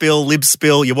Labor spill, Lib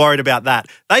spill, you're worried about that.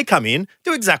 They come in,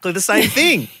 do exactly the same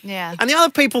thing. Yeah. And the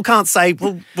other people can't say,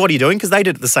 well, what are you doing? Because they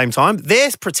did it at the same time. They're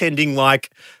pretending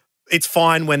like it's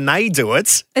fine when they do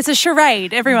it. It's a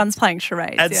charade. Everyone's playing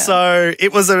charades. And so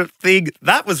it was a thing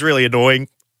that was really annoying.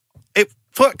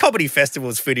 Comedy Festival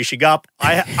was finishing up.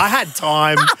 I had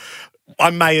time.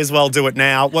 I may as well do it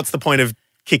now. What's the point of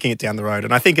kicking it down the road?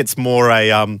 And I think it's more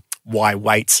a why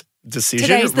wait decision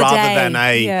Today's the rather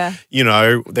day.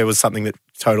 than there was something that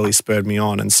totally spurred me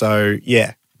on. And so,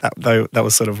 that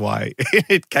was sort of why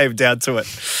it came down to it.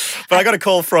 But I got a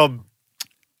call from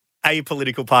a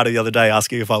political party the other day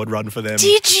asking if I would run for them.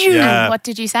 Did you? Yeah. What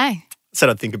did you say? Said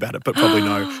I'd think about it, but probably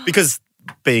no. Because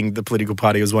being the political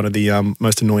party was one of the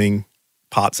most annoying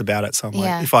parts about it. So I'm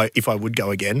like, if I would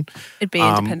go again, it'd be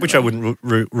independent. which I wouldn't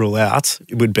rule out,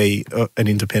 it would be an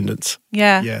independent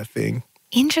thing.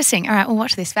 Interesting. All right, we'll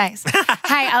watch this space.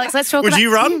 Hey, Alex, let's talk about... Would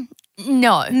you run?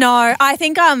 No. No, I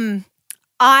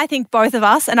think both of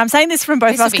us, and I'm saying this from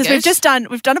both of us because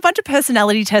we've done a bunch of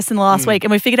personality tests in the last week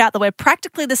and we figured out that we're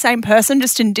practically the same person,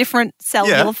 just in different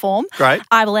cellular form. Great.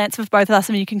 I will answer for both of us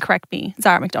and you can correct me,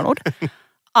 Zara McDonald.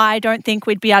 I don't think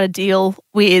we'd be able to deal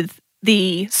with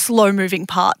the slow-moving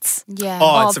parts Oh,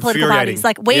 of it's political infuriating. parties.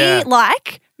 Like, we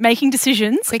like making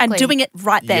decisions Quickly. and doing it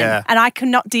right then. Yeah. And I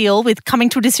cannot deal with coming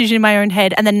to a decision in my own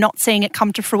head and then not seeing it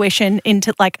come to fruition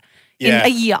into in a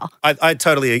year. I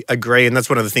totally agree, and that's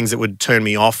one of the things that would turn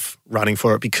me off running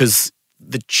for it, because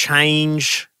the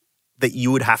change that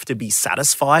you would have to be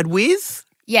satisfied with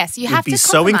Yes, you would have be to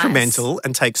so compromise. incremental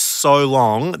and take so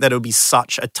long that it would be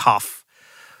such a tough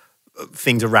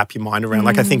thing to wrap your mind around.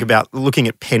 Like, I think about looking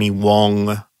at Penny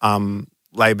Wong,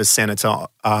 Labor senator,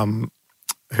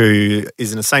 who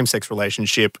is in a same-sex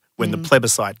relationship when the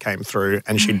plebiscite came through,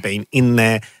 and she'd been in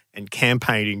there and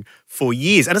campaigning for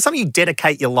years. And it's something you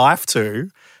dedicate your life to,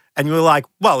 and you're like,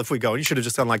 well, if we go, you should have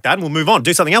just done like that and we'll move on,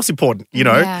 do something else important,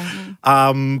 Yeah.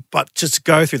 But just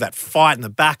go through that fight and the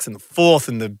backs and the forth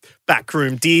and the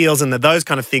backroom deals and those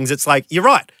kind of things, it's like, you're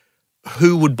right.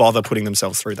 Who would bother putting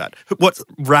themselves through that? What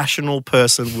rational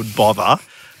person would bother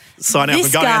signing up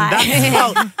This and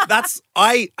going? guy.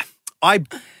 And I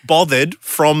bothered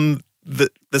from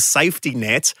the safety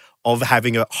net of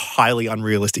having a highly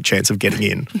unrealistic chance of getting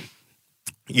in.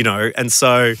 And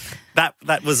so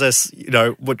that was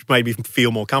what made me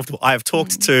feel more comfortable. I have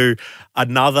talked to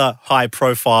another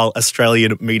high-profile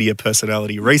Australian media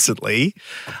personality recently,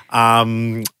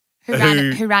 Who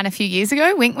ran a few years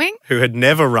ago, wink, wink. who had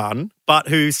never run, but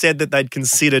who said that they'd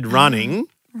considered running.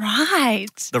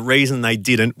 Right. The reason they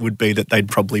didn't would be that they'd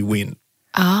probably win.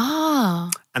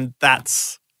 Oh. And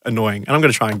that's annoying. And I'm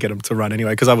going to try and get them to run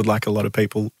anyway, because I would like a lot of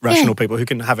people, rational people, who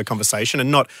can have a conversation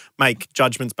and not make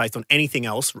judgments based on anything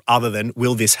else other than,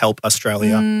 will this help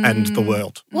Australia and the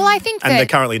world? Well, I think And they're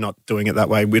that currently not doing it that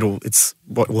way. It's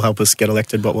what will help us get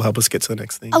elected, what will help us get to the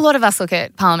next thing. a lot of us look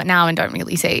at Parliament now and don't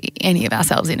really see any of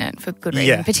ourselves in it for good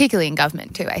reason, Yeah. particularly in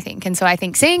government too, I think. And so I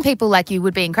think seeing people like you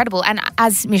would be incredible. And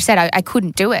as Mish said, I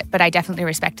couldn't do it, but I definitely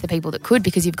respect the people that could,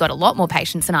 because you've got a lot more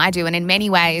patience than I do. And in many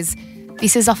ways,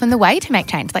 this is often the way to make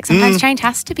change. Like, sometimes change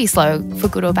has to be slow for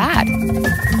good or bad.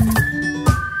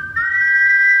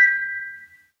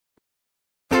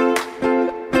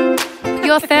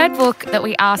 Your third book that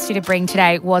we asked you to bring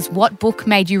today was What Book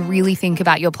Made You Really Think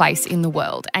About Your Place in the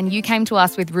World? And you came to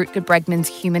us with Rutger Bregman's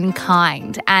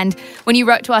Humankind. And when you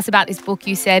wrote to us about this book,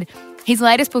 you said, his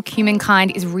latest book,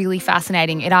 Humankind, is really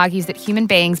fascinating. It argues that human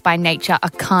beings by nature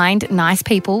are kind, nice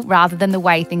people rather than the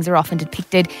way things are often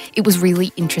depicted. It was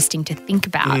really interesting to think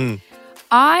about.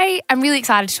 I am really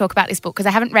excited to talk about this book because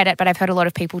I haven't read it, but I've heard a lot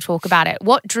of people talk about it.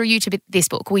 What drew you to this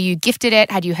book? Were you gifted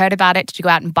it? Had you heard about it? Did you go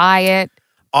out and buy it?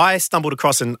 I stumbled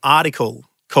across an article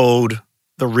called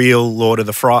the real Lord of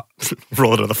the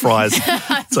Fries.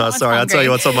 So sorry, I'll tell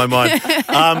you what's on my mind.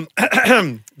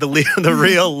 The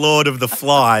real Lord of the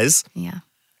Flies. Yeah.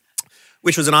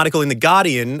 Which was an article in The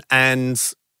Guardian, and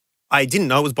I didn't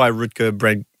know it was by Rutger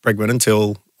Bregman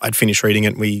until I'd finished reading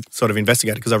it and we sort of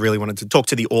investigated because I really wanted to talk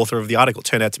to the author of the article. It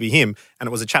turned out to be him, and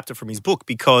it was a chapter from his book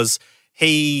because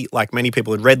he, like many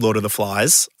people, had read Lord of the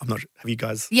Flies. Have you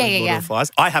guys read Lord of the Flies?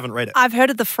 I haven't read it. I've heard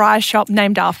of the fry shop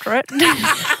named after it. Have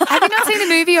you not seen the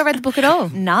movie or read the book at all?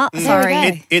 Nah,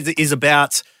 sorry. It is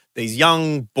about these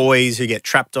young boys who get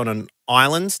trapped on an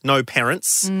island, no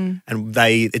parents, and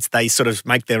they sort of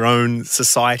make their own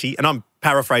society. And I'm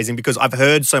paraphrasing because I've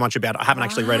heard so much about it. I haven't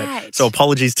actually read it. So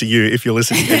apologies to you if you're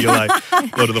listening and you're like,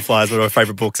 Lord of the Flies, one of my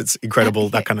favourite books. It's incredible,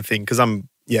 that kind of thing. Because I'm,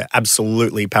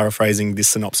 absolutely paraphrasing this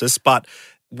synopsis. But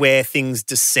where things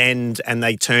descend and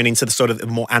they turn into the sort of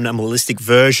more animalistic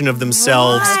version of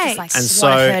themselves. Right. And so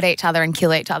hurt each other and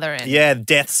kill each other. And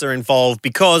deaths are involved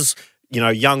because,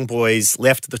 young boys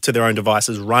left to their own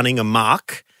devices running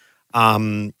amok.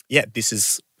 This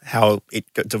is how it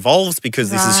devolves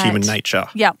because this is human nature.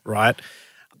 Yep. Right?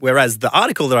 Whereas the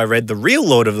article that I read, The Real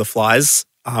Lord of the Flies,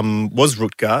 was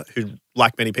Rutger, who,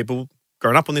 like many people,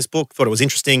 grown up on this book, thought it was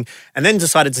interesting, and then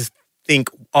decided to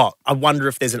think, I wonder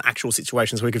if there's an actual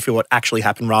situation so we can feel what actually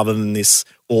happened rather than this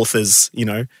author's,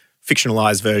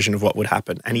 fictionalized version of what would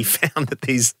happen. And he found that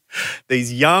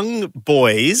these young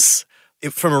boys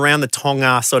from around the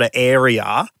Tonga sort of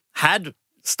area had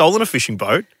stolen a fishing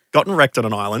boat, gotten wrecked on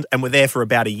an island, and were there for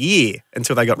about a year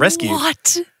until they got rescued.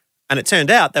 What? And it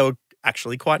turned out they were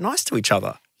actually quite nice to each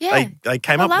other. Yeah. They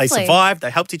came up, lovely. they survived,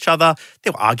 they helped each other.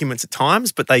 There were arguments at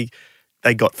times, but they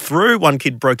got through. One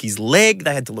kid broke his leg.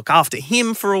 They had to look after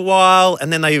him for a while.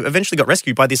 And then they eventually got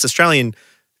rescued by this Australian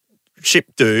ship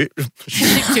dude.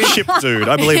 Ship dude.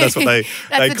 I believe that's what they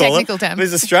That's the call technical him. term.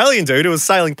 This Australian dude who was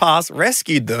sailing past,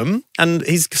 rescued them, and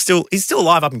he's still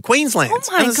alive up in Queensland.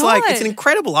 Oh my and it's God. it's an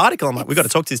incredible article. I'm like, we've got to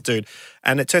talk to this dude.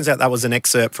 And it turns out that was an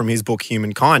excerpt from his book,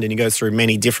 Humankind, and he goes through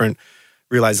many different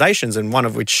realizations, and one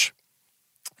of which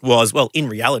was, well, in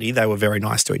reality, they were very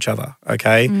nice to each other,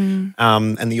 okay?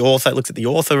 And the author looks at the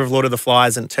author of Lord of the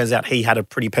Flies, and it turns out he had a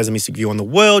pretty pessimistic view on the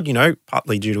world,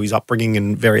 partly due to his upbringing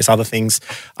and various other things.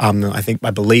 I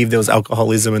believe there was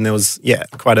alcoholism and there was,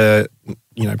 quite a,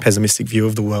 pessimistic view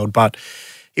of the world. But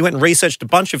he went and researched a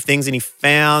bunch of things and he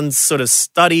found sort of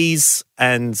studies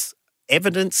and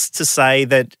evidence to say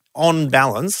that on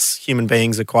balance, human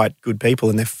beings are quite good people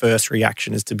and their first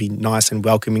reaction is to be nice and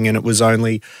welcoming. And it was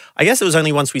only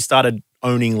once we started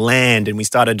owning land and we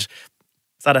started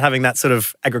having that sort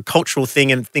of agricultural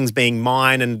thing and things being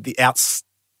mine and the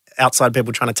outside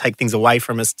people trying to take things away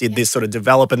from us did this sort of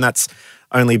develop. And that's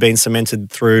only been cemented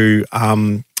through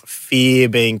fear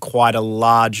being quite a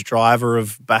large driver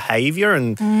of behaviour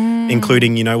and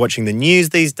including, watching the news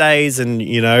these days and,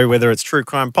 whether it's true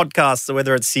crime podcasts or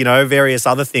whether it's, various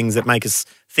other things that make us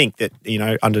think that,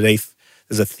 underneath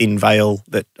there's a thin veil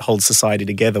that holds society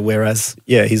together. Whereas,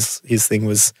 his thing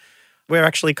was we're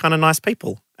actually kind of nice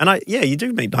people. And you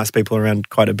do meet nice people around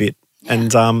quite a bit. Yeah.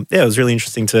 And it was really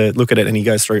interesting to look at it. And he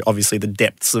goes through obviously the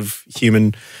depths of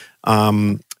human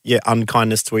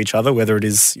unkindness to each other, whether it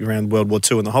is around World War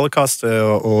II and the Holocaust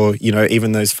or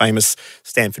even those famous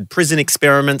Stanford prison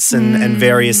experiments and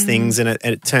various things. And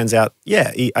it turns out,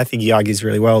 I think he argues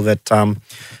really well that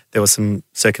there were some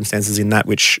circumstances in that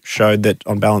which showed that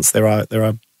on balance there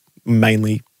are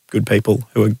mainly good people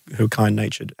who are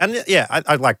kind-natured. And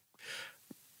I like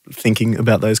thinking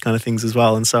about those kind of things as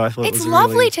well. And so I thought it's it was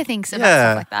lovely to think about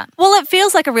stuff like that. Well, it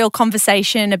feels like a real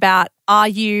conversation about, are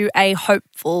you a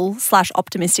hopeful /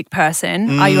 optimistic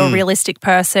person? Are you a realistic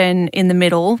person in the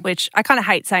middle? Which I kind of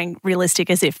hate saying realistic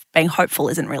as if being hopeful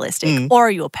isn't realistic. Or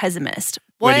are you a pessimist?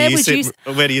 Where do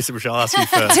you sit, Michelle? I'll ask you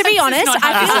first. To be honest,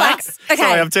 I feel like... Okay.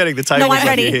 Sorry, I'm turning the table. No, I'm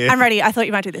ready. Here. I'm ready. I thought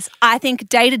you might do this. I think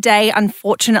day to day,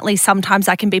 unfortunately, sometimes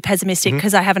I can be pessimistic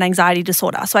because I have an anxiety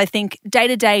disorder. So I think day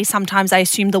to day, sometimes I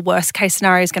assume the worst case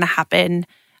scenario is going to happen,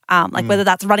 whether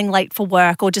that's running late for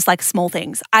work or just like small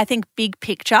things. I think big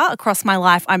picture across my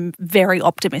life, I'm very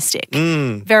optimistic,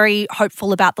 very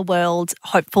hopeful about the world,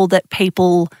 hopeful that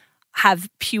people have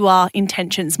pure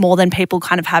intentions more than people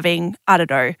kind of having, I don't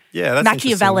know,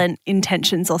 Machiavellian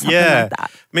intentions or something like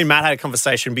that. I mean, Matt had a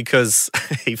conversation because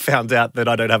he found out that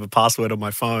I don't have a password on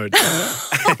my phone.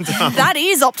 And, that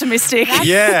is optimistic.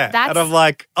 And I'm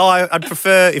like, I'd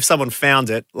prefer if someone found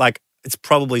it, like it's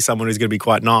probably someone who's going to be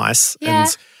quite nice and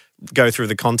go through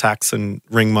the contacts and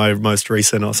ring my most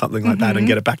recent or something like that and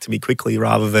get it back to me quickly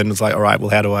rather than it's like, all right, well,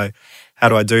 how do how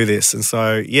do I do this? And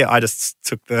so, yeah, I just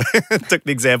took the took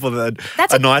the example that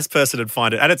a nice person would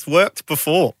find it. And it's worked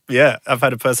before. Yeah, I've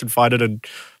had a person find it and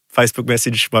Facebook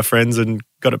message my friends and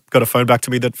got a phone back to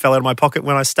me that fell out of my pocket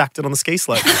when I stacked it on the ski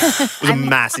slope. It was a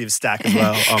massive stack as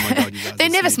well. Oh, my God, you guys. They're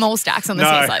never small stacks on the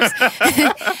ski slopes.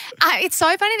 It's so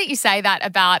funny that you say that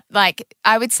about, like,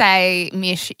 I would say,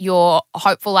 Mish, you're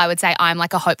hopeful. I would say I'm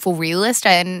like a hopeful realist,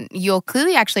 and you're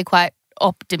clearly actually quite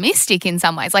optimistic in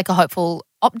some ways, like a hopeful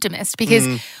optimist, because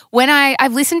when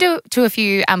I've listened to a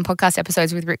few podcast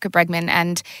episodes with Rutger Bregman,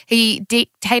 and he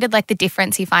dictated like the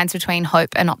difference he finds between hope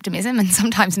and optimism, and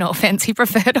sometimes, no offense, he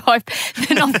preferred hope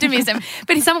than optimism.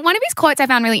 But one of his quotes I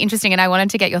found really interesting, and I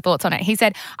wanted to get your thoughts on it. He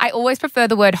said, "I always prefer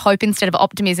the word hope instead of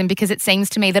optimism because it seems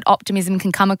to me that optimism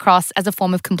can come across as a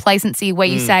form of complacency where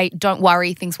you say, don't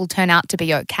worry, things will turn out to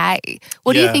be okay."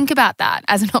 What do you think about that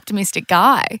as an optimistic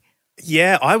guy?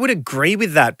 Yeah, I would agree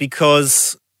with that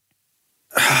because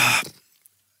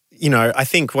I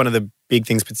think one of the big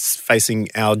things facing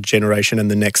our generation and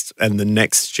the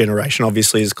next generation,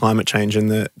 obviously, is climate change and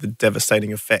the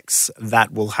devastating effects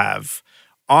that will have.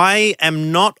 I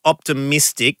am not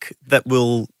optimistic that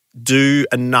we'll do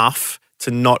enough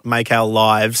to not make our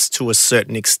lives to a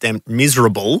certain extent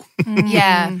miserable.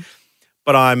 Yeah.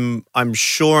 But I'm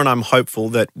sure and I'm hopeful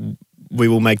that we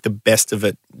will make the best of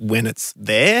it when it's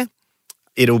there.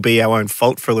 It'll be our own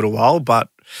fault for a little while, but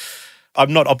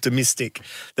I'm not optimistic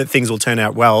that things will turn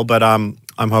out well, but I'm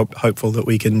hopeful that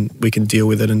we can deal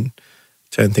with it and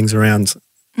turn things around.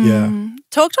 Yeah.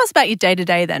 Talk to us about your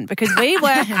day-to-day then, because we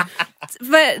were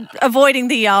avoiding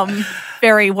the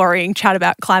very worrying chat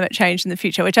about climate change in the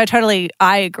future, which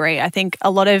I agree. I think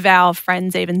a lot of our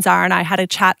friends, even Zara and I, had a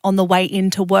chat on the way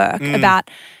into work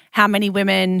about how many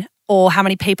women or how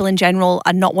many people in general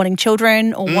are not wanting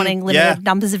children or wanting limited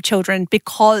numbers of children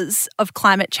because of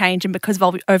climate change and because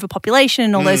of overpopulation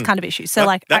and all those kind of issues. So,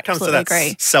 that comes to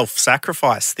that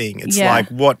self-sacrifice thing. It's like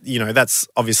that's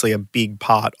obviously a big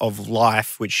part of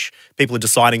life which people are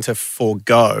deciding to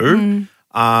forego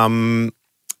and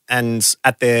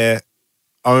at their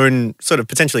own sort of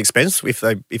potential expense if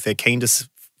they're keen to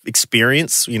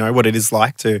experience, what it is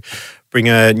like to bring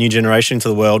a new generation into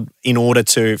the world in order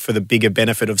for the bigger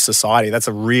benefit of society. That's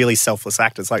a really selfless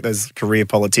act. It's like those career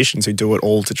politicians who do it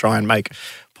all to try and make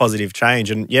positive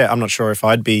change. And I'm not sure if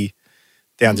I'd be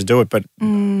down to do it, but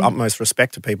utmost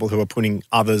respect to people who are putting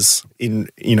others in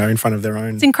front of their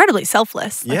own. It's incredibly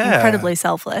selfless. Incredibly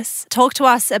selfless. Talk to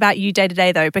us about you day to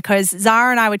day though, because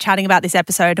Zara and I were chatting about this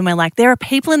episode and we're like, there are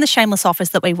people in the Shameless office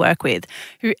that we work with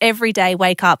who every day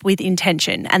wake up with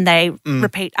intention and they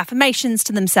repeat affirmations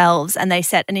to themselves and they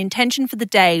set an intention for the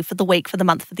day, for the week, for the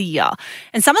month, for the year.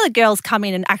 And some of the girls come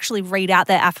in and actually read out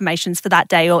their affirmations for that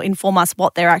day or inform us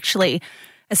what they're actually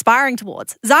aspiring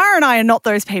towards. Zara and I are not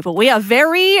those people. We are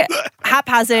very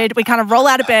haphazard. We kind of roll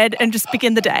out of bed and just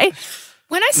begin the day.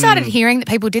 When I started hearing that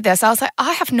people did this, I was like,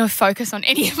 I have no focus on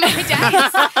any of my days.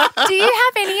 Do you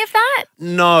have any of that?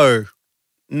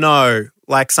 No.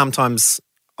 Like sometimes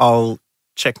I'll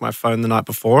check my phone the night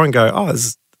before and go,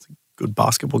 there's a good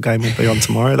basketball game will be on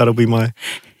tomorrow. That'll be my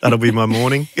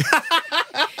morning.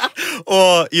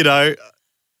 Or,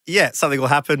 something will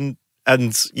happen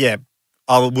and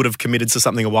I would have committed to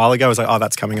something a while ago. I was like,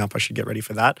 that's coming up. I should get ready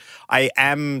for that. I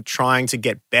am trying to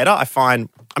get better. I find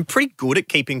I'm pretty good at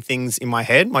keeping things in my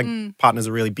head. My partner's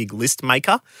a really big list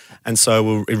maker. And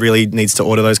so it really needs to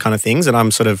order those kind of things. And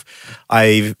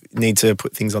I need to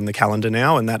put things on the calendar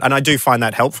now and I do find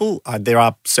that helpful. There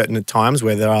are certain times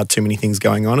where there are too many things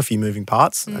going on, a few moving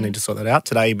parts. I need to sort that out.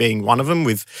 Today being one of them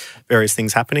with various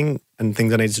things happening and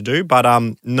things I need to do. But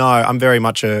no, I'm very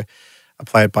much I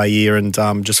play it by ear and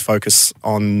just focus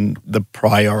on the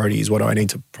priorities, what do I need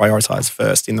to prioritise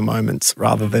first in the moment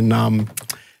rather than,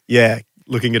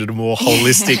 looking at it in a more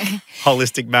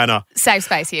holistic manner. Safe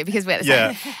space here because we're the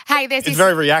same. Hey, it's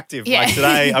very reactive. Yeah. Like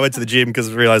today I went to the gym because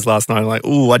I realised last night,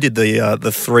 I did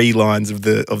the 3 lines of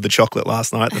the chocolate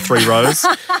last night, the 3 rows.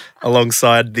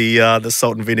 Alongside the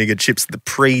salt and vinegar chips, the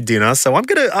pre-dinner. So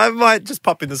I might just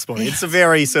pop in this morning. It's a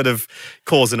very sort of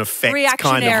cause and effect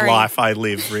kind of life I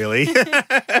live, really.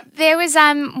 There was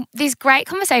this great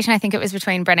conversation, I think it was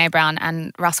between Brené Brown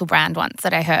and Russell Brand once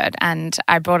that I heard, and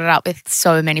I brought it up with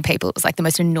so many people. It was like the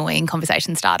most annoying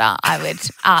conversation starter I would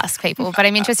ask people. But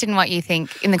I'm interested in what you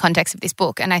think in the context of this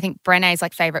book. And I think Brené's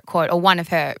favourite quote, or one of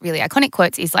her really iconic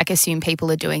quotes, is assume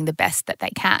people are doing the best that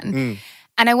they can.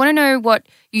 And I want to know what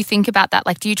you think about that.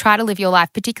 Do you try to live your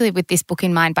life, particularly with this book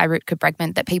in mind by Rutger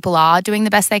Bregman, that people are doing the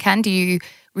best they can? Do you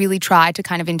really try to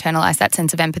kind of internalise that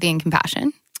sense of empathy and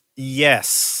compassion?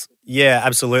 Yes. Yeah,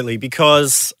 absolutely.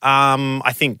 Because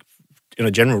I think in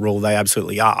a general rule, they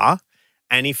absolutely are.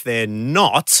 And if they're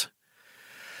not,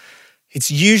 it's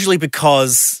usually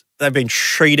because they've been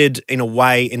treated in a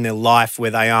way in their life where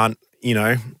they aren't,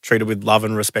 treated with love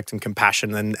and respect and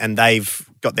compassion, and they've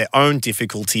got their own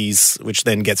difficulties, which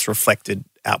then gets reflected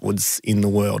outwards in the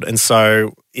world. And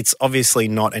so it's obviously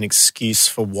not an excuse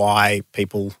for why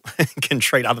people can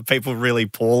treat other people really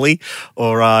poorly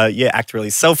or, act really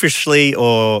selfishly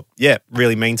or,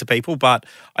 really mean to people. But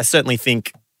I certainly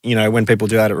think, when people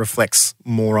do that, it reflects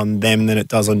more on them than it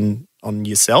does on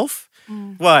yourself.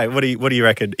 Why? What do you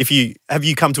reckon? Have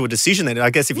you come to a decision then? I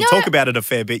guess if you talk about it a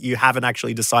fair bit, you haven't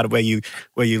actually decided where you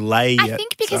lay. I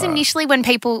think because initially when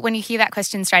you hear that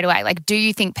question straight away, like, do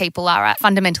you think people are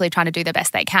fundamentally trying to do the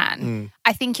best they can?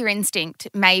 I think your instinct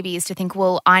maybe is to think,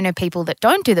 well, I know people that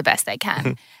don't do the best they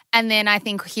can. And then I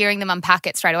think hearing them unpack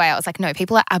it straight away, I was like, no,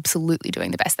 people are absolutely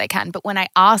doing the best they can. But when I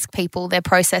ask people, their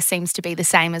process seems to be the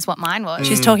same as what mine was.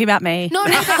 She's talking about me. No.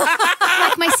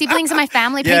 Like my siblings and my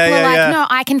family, people are like, no,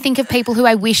 I can think of people who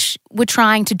I wish were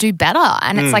trying to do better.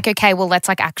 And it's like, okay, well, let's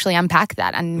like actually unpack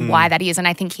that and why that is. And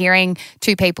I think hearing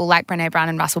two people like Brené Brown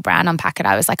and Russell Brand unpack it,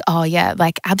 I was like, oh yeah,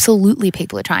 like absolutely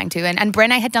people are trying to. And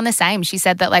Brené had done the same. She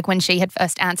said that like when she had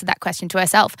first answered that question to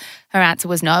herself, her answer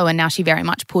was no. And now she very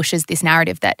much pushes this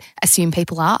narrative that assume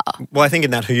people are. Well, I think in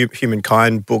that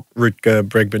Humankind book, Rutger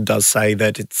Bregman does say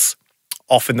that it's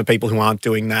often the people who aren't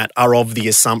doing that are of the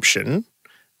assumption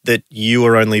that you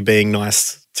are only being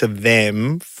nice to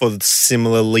them for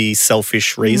similarly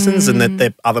selfish reasons and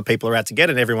that other people are out to get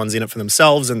it and everyone's in it for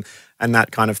themselves and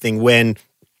that kind of thing. When,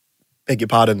 beg your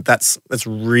pardon, that's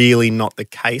really not the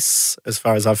case as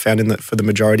far as I've found for the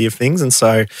majority of things. And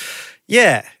so,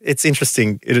 yeah, it's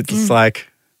interesting. It's like,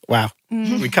 wow,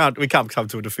 we can't come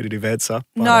to a definitive answer.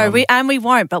 But, no, we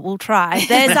won't, but we'll try.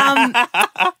 There's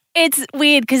It's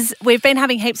weird because we've been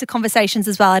having heaps of conversations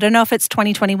as well. I don't know if it's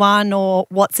 2021 or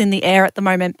what's in the air at the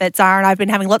moment, but Zara and I have been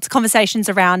having lots of conversations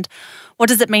around what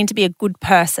does it mean to be a good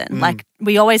person? Like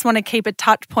we always want to keep a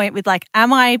touch point with like,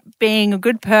 am I being a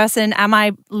good person? Am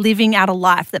I living out a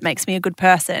life that makes me a good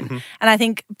person? And I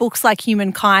think books like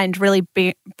Humankind really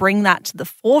bring that to the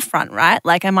forefront, right?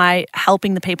 Like, am I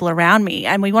helping the people around me?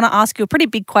 And we want to ask you a pretty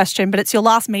big question, but it's your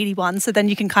last meaty one, so then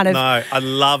you can kind of... No, I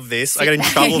love this. I got in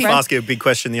trouble for asking a big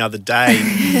question the other day.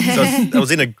 So I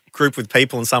was in a group with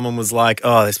people and someone was like,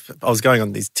 I was going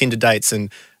on these Tinder dates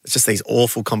and it's just these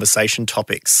awful conversation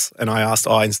topics. And I asked,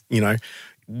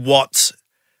 what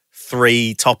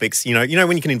 3 topics, when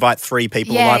you can invite 3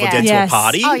 people alive or dead to a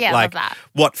party? Oh, yeah, love that.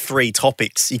 What 3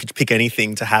 topics, you could pick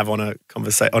anything to have on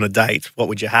a date, what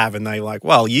would you have? And they like,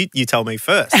 well, you tell me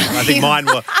first. And I think mine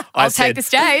were, I'll take the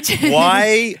stage.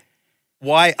 why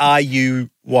are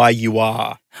you why you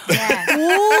are? Yeah.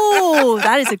 Ooh,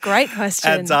 that is a great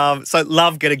question. And so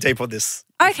love getting deep on this.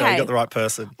 Okay. So you got the right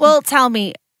person. Well, tell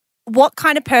me, what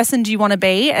kind of person do you want to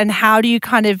be and how do you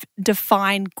kind of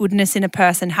define goodness in a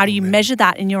person? How do you measure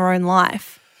that in your own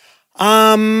life?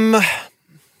 I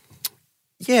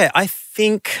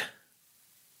think,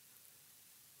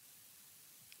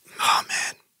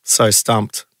 so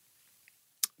stumped.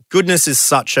 Goodness is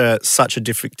such a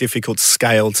difficult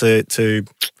scale to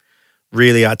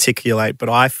really articulate, but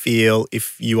I feel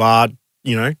if you are,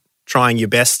 trying your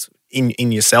best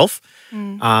in yourself,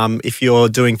 if you're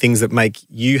doing things that make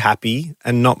you happy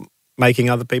and not making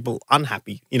other people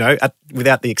unhappy,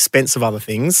 without the expense of other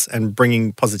things and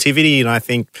bringing positivity, and I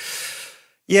think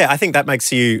that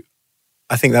makes you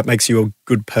a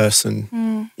good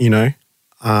person,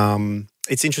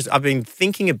 It's interesting. I've been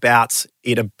thinking about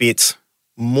it a bit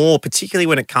more, particularly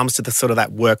when it comes to the sort of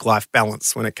that work-life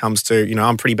balance, when it comes to,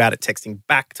 I'm pretty bad at texting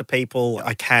back to people.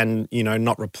 I can,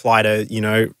 not reply to,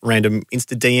 random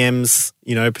Insta DMs,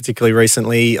 particularly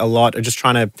recently a lot. I'm just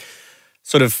trying to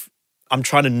I'm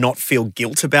trying to not feel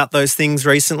guilt about those things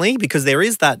recently because there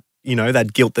is that,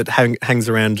 that guilt that hangs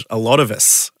around a lot of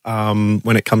us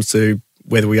when it comes to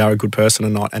whether we are a good person or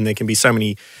not. And there can be so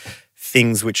many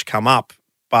things which come up,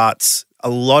 but a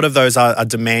lot of those are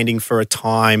demanding for a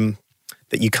time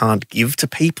that you can't give to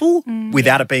people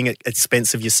without it being at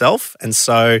expense of yourself. And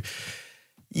so,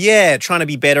 trying to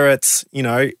be better at,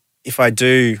 if I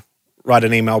do write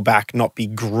an email back, not be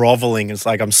groveling. It's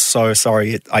like, I'm so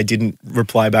sorry I didn't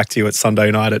reply back to you at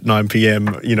Sunday night at 9 p.m,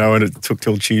 and it took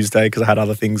till Tuesday because I had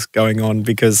other things going on,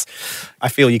 because I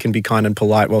feel you can be kind and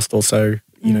polite whilst also,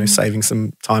 saving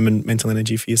some time and mental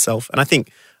energy for yourself. And I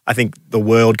think the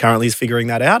world currently is figuring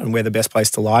that out and where the best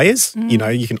place to lie is.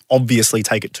 You can obviously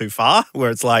take it too far where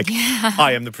it's like,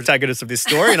 I am the protagonist of this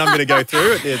story and I'm going to go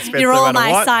through it. You're all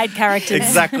my side characters.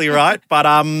 Exactly right. But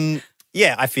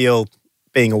I feel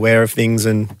being aware of things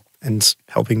and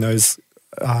helping those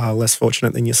less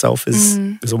fortunate than yourself is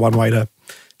a one way to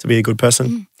to be a good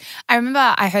person. I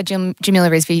remember I heard Jamila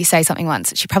Rizvi say something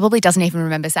once. She probably doesn't even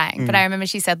remember saying, but I remember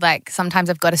she said, like, sometimes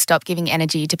I've got to stop giving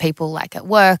energy to people like at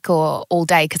work or all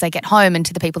day because I get home, and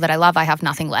to the people that I love, I have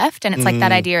nothing left. And it's like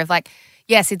that idea of like,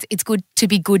 yes, it's good to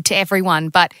be good to everyone,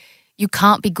 but you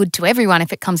can't be good to everyone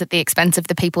if it comes at the expense of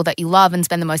the people that you love and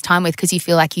spend the most time with, because you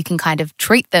feel like you can kind of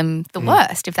treat them the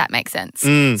worst, if that makes sense.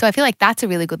 So I feel like that's a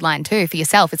really good line too for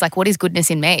yourself. It's like, what is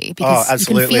goodness in me? Because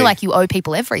you can feel like you owe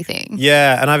people everything.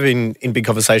 Yeah, and I've been in big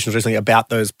conversations recently about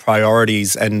those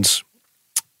priorities. And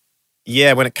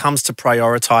yeah, when it comes to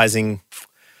prioritizing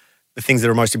the things that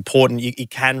are most important, you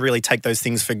can really take those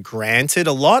things for granted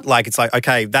a lot. Like, it's like,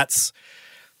 okay, that's,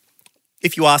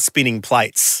 if you are spinning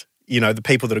plates, you know, the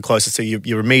people that are closest to you,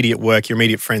 your immediate work, your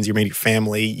immediate friends, your immediate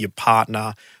family, your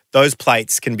partner, those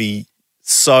plates can be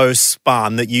so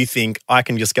spun that you think, I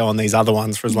can just go on these other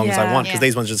ones for as long as I want, because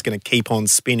these ones are just going to keep on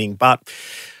spinning. But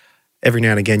every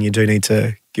now and again, you do need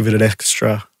to give it an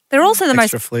extra. They're also the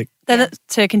most flick.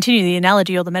 To continue the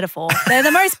analogy or the metaphor, they're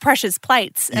the most precious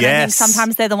plates. And I think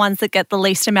sometimes they're the ones that get the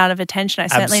least amount of attention. I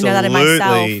certainly know that in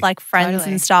myself, like friends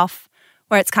and stuff,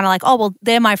 where it's kind of like, oh, well,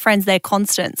 they're my friends, they're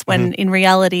constants, when in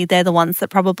reality they're the ones that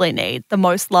probably need the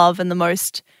most love and the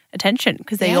most attention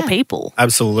because they're your people.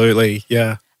 Absolutely,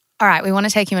 yeah. All right, we want to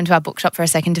take you into our bookshop for a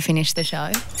second to finish the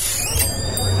show.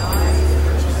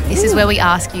 This is where we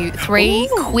ask you 3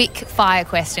 quick fire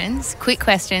questions. Quick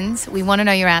questions. We want to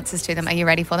know your answers to them. Are you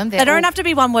ready for them? They don't have to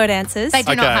be one-word answers. They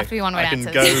do not have to be one-word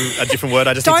answers. answers. I can go a different word.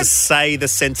 I just need to say the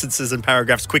sentences and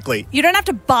paragraphs quickly. You don't have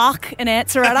to bark an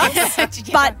answer at us,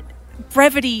 but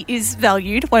brevity is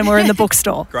valued when we're in the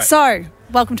bookstore. Great. So,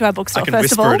 welcome to our bookstore,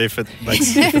 first of all. I can whisper it if it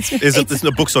makes Is it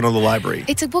a bookstore or the library?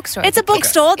 It's a bookstore. It's a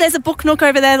bookstore. There's a book nook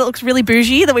over there that looks really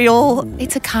bougie that we all...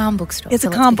 It's a calm bookstore. It's a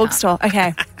calm bookstore.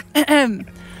 Okay.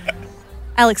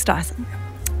 Alex Dyson,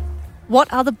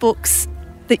 what are the books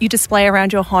that you display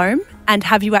around your home, and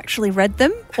have you actually read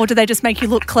them, or do they just make you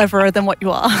look cleverer than what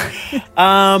you are?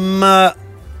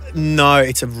 No,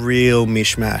 it's a real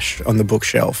mishmash on the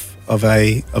bookshelf of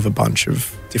a bunch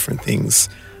of different things,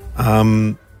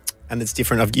 and it's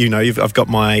different. I've got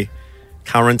my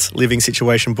current living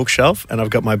situation bookshelf, and I've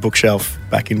got my bookshelf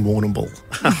back in Warrnambool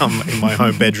in my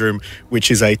home bedroom, which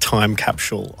is a time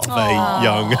capsule of a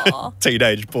young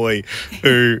teenage boy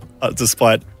who,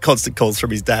 despite constant calls from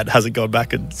his dad, hasn't gone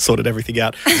back and sorted everything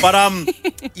out. But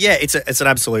yeah, it's an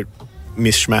absolute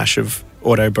mishmash of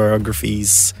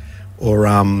autobiographies or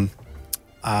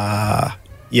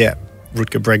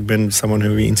Rutger Bregman, someone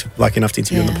who we're lucky enough to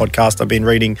interview on the podcast. I've been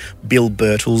reading Bill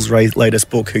Birtle's latest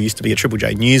book, who used to be a Triple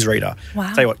J newsreader.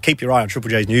 Wow. Tell you what, keep your eye on Triple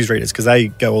J's newsreaders because they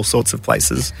go all sorts of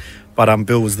places. But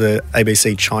Bill was the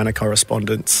ABC China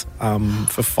correspondent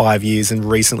for 5 years and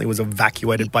recently was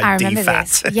evacuated by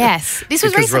DFAT. This. Yes. This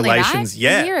was recently, relations,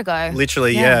 right? A year ago.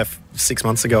 Literally, 6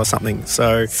 months ago or something.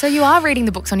 So you are reading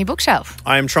the books on your bookshelf?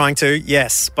 I am trying to,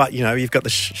 yes. But, you've got the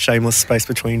shameless space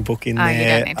between book in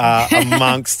there. You don't need to.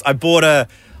 Amongst, I bought a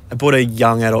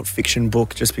young adult fiction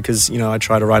book just because, I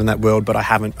try to write in that world, but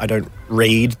I don't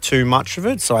read too much of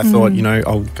it. So I thought,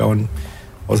 I'll go and,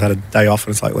 I had a day off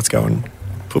and it's like, let's go and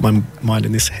put my mind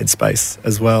in this headspace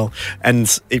as well.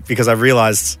 And because I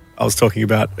realised I was talking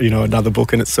about, another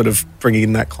book and it's sort of bringing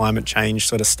in that climate change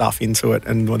sort of stuff into it.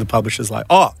 And when the publisher's like,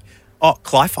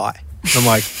 Cli-Fi. I'm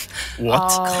like, what?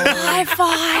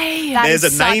 Cli-Fi. There's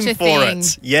a name for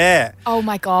it. Yeah. Oh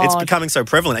my God. It's becoming so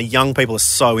prevalent and young people are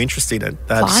so interested in it.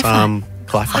 That's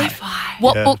Cli-Fi.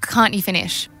 What book can't you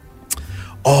finish?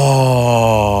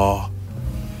 I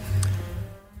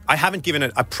haven't given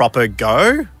it a proper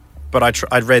go, but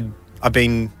I've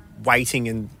been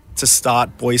waiting to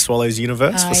start Boy Swallows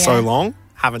Universe for so long.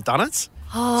 Haven't done it.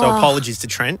 So apologies to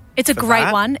Trent. It's a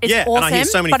great one. It's awesome, and I hear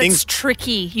so many things. It's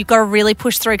tricky. You've got to really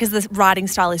push through because the writing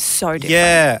style is so different.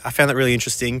 Yeah, I found that really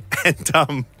interesting. And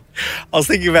I was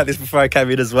thinking about this before I came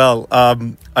in as well.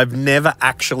 I've never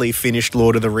actually finished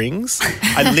Lord of the Rings.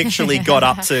 I literally got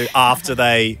up to after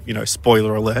they,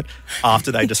 spoiler alert,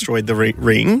 after they destroyed the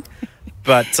ring.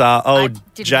 But old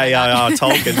J.R.R.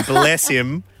 Tolkien, bless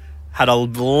him, had a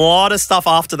lot of stuff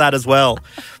after that as well.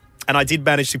 And I did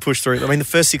manage to push through. I mean, the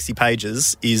first 60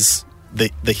 pages is the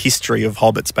history of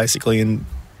hobbits, basically, and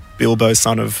Bilbo,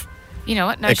 son of... You know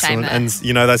what? No excellent, shame there. And,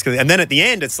 those kind of, and then at the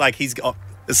end, it's like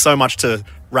there's so much to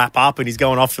wrap up and he's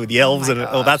going off with the elves and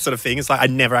all that sort of thing. It's like I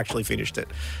never actually finished it.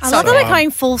 I love that we're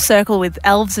going full circle with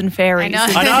elves and fairies.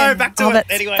 I know, back to it.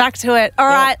 Anyway. Back to it. All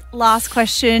right, last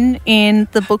question in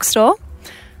the bookstore.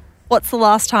 What's the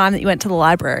last time that you went to the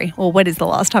library? Or when is the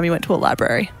last time you went to a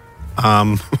library?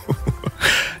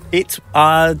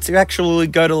 To actually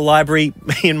go to the library,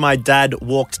 me and my dad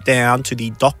walked down to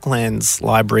the Docklands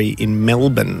Library in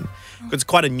Melbourne. It's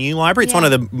quite a new library. It's one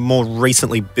of the more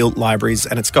recently built libraries,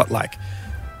 and it's got like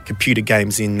computer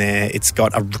games in there. It's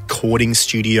got a recording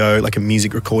studio, like a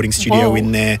music recording studio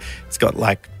in there. It's got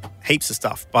like heaps of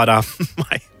stuff. But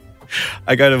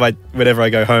I go to whenever I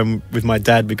go home with my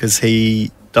dad because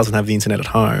he doesn't have the internet at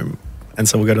home, and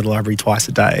so we'll go to the library twice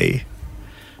a day.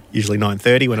 Usually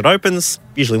 9:30 when it opens.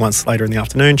 Usually once later in the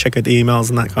afternoon, check out the emails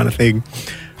and that kind of thing.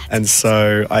 And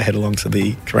so I head along to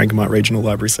the Corangamite Regional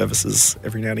Library Services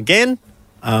every now and again.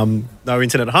 No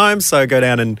internet at home, so I go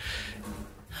down and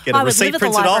get a receipt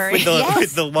printed off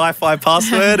with the Wi-Fi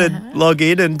password and log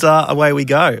in, and away we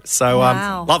go. So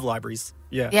love libraries.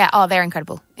 Yeah. Oh, they're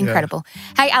incredible. Incredible.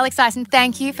 Yeah. Hey, Alex Dyson,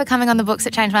 thank you for coming on the Books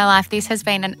That Changed My Life. This has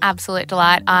been an absolute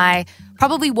delight. I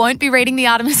probably won't be reading the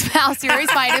Artemis Fowl series,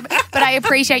 but I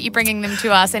appreciate you bringing them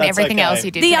to us and everything else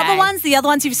you did the today. other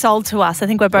ones you've sold to us. I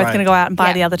think we're both going to go out and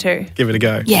buy the other two. Give it a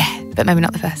go. Yeah, but maybe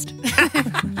not the first.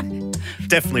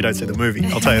 Definitely don't see the movie.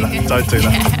 I'll tell you that. Don't do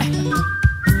that.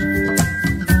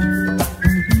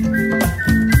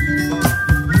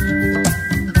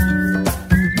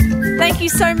 Thank you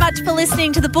so much for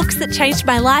listening to the Books That Changed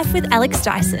My Life with Alex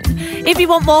Dyson. If you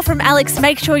want more from Alex,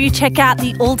 make sure you check out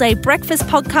the All Day Breakfast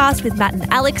podcast with Matt and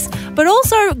Alex, but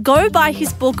also go buy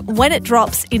his book when it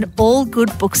drops in all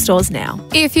good bookstores now.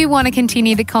 If you want to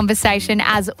continue the conversation,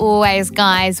 as always,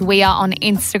 guys, we are on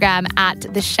Instagram at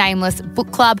The Shameless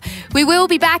Book Club. We will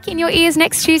be back in your ears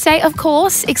next Tuesday, of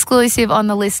course, exclusive on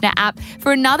the Listener app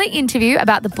for another interview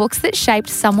about the books that shaped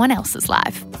someone else's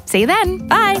life. See you then.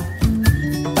 Bye.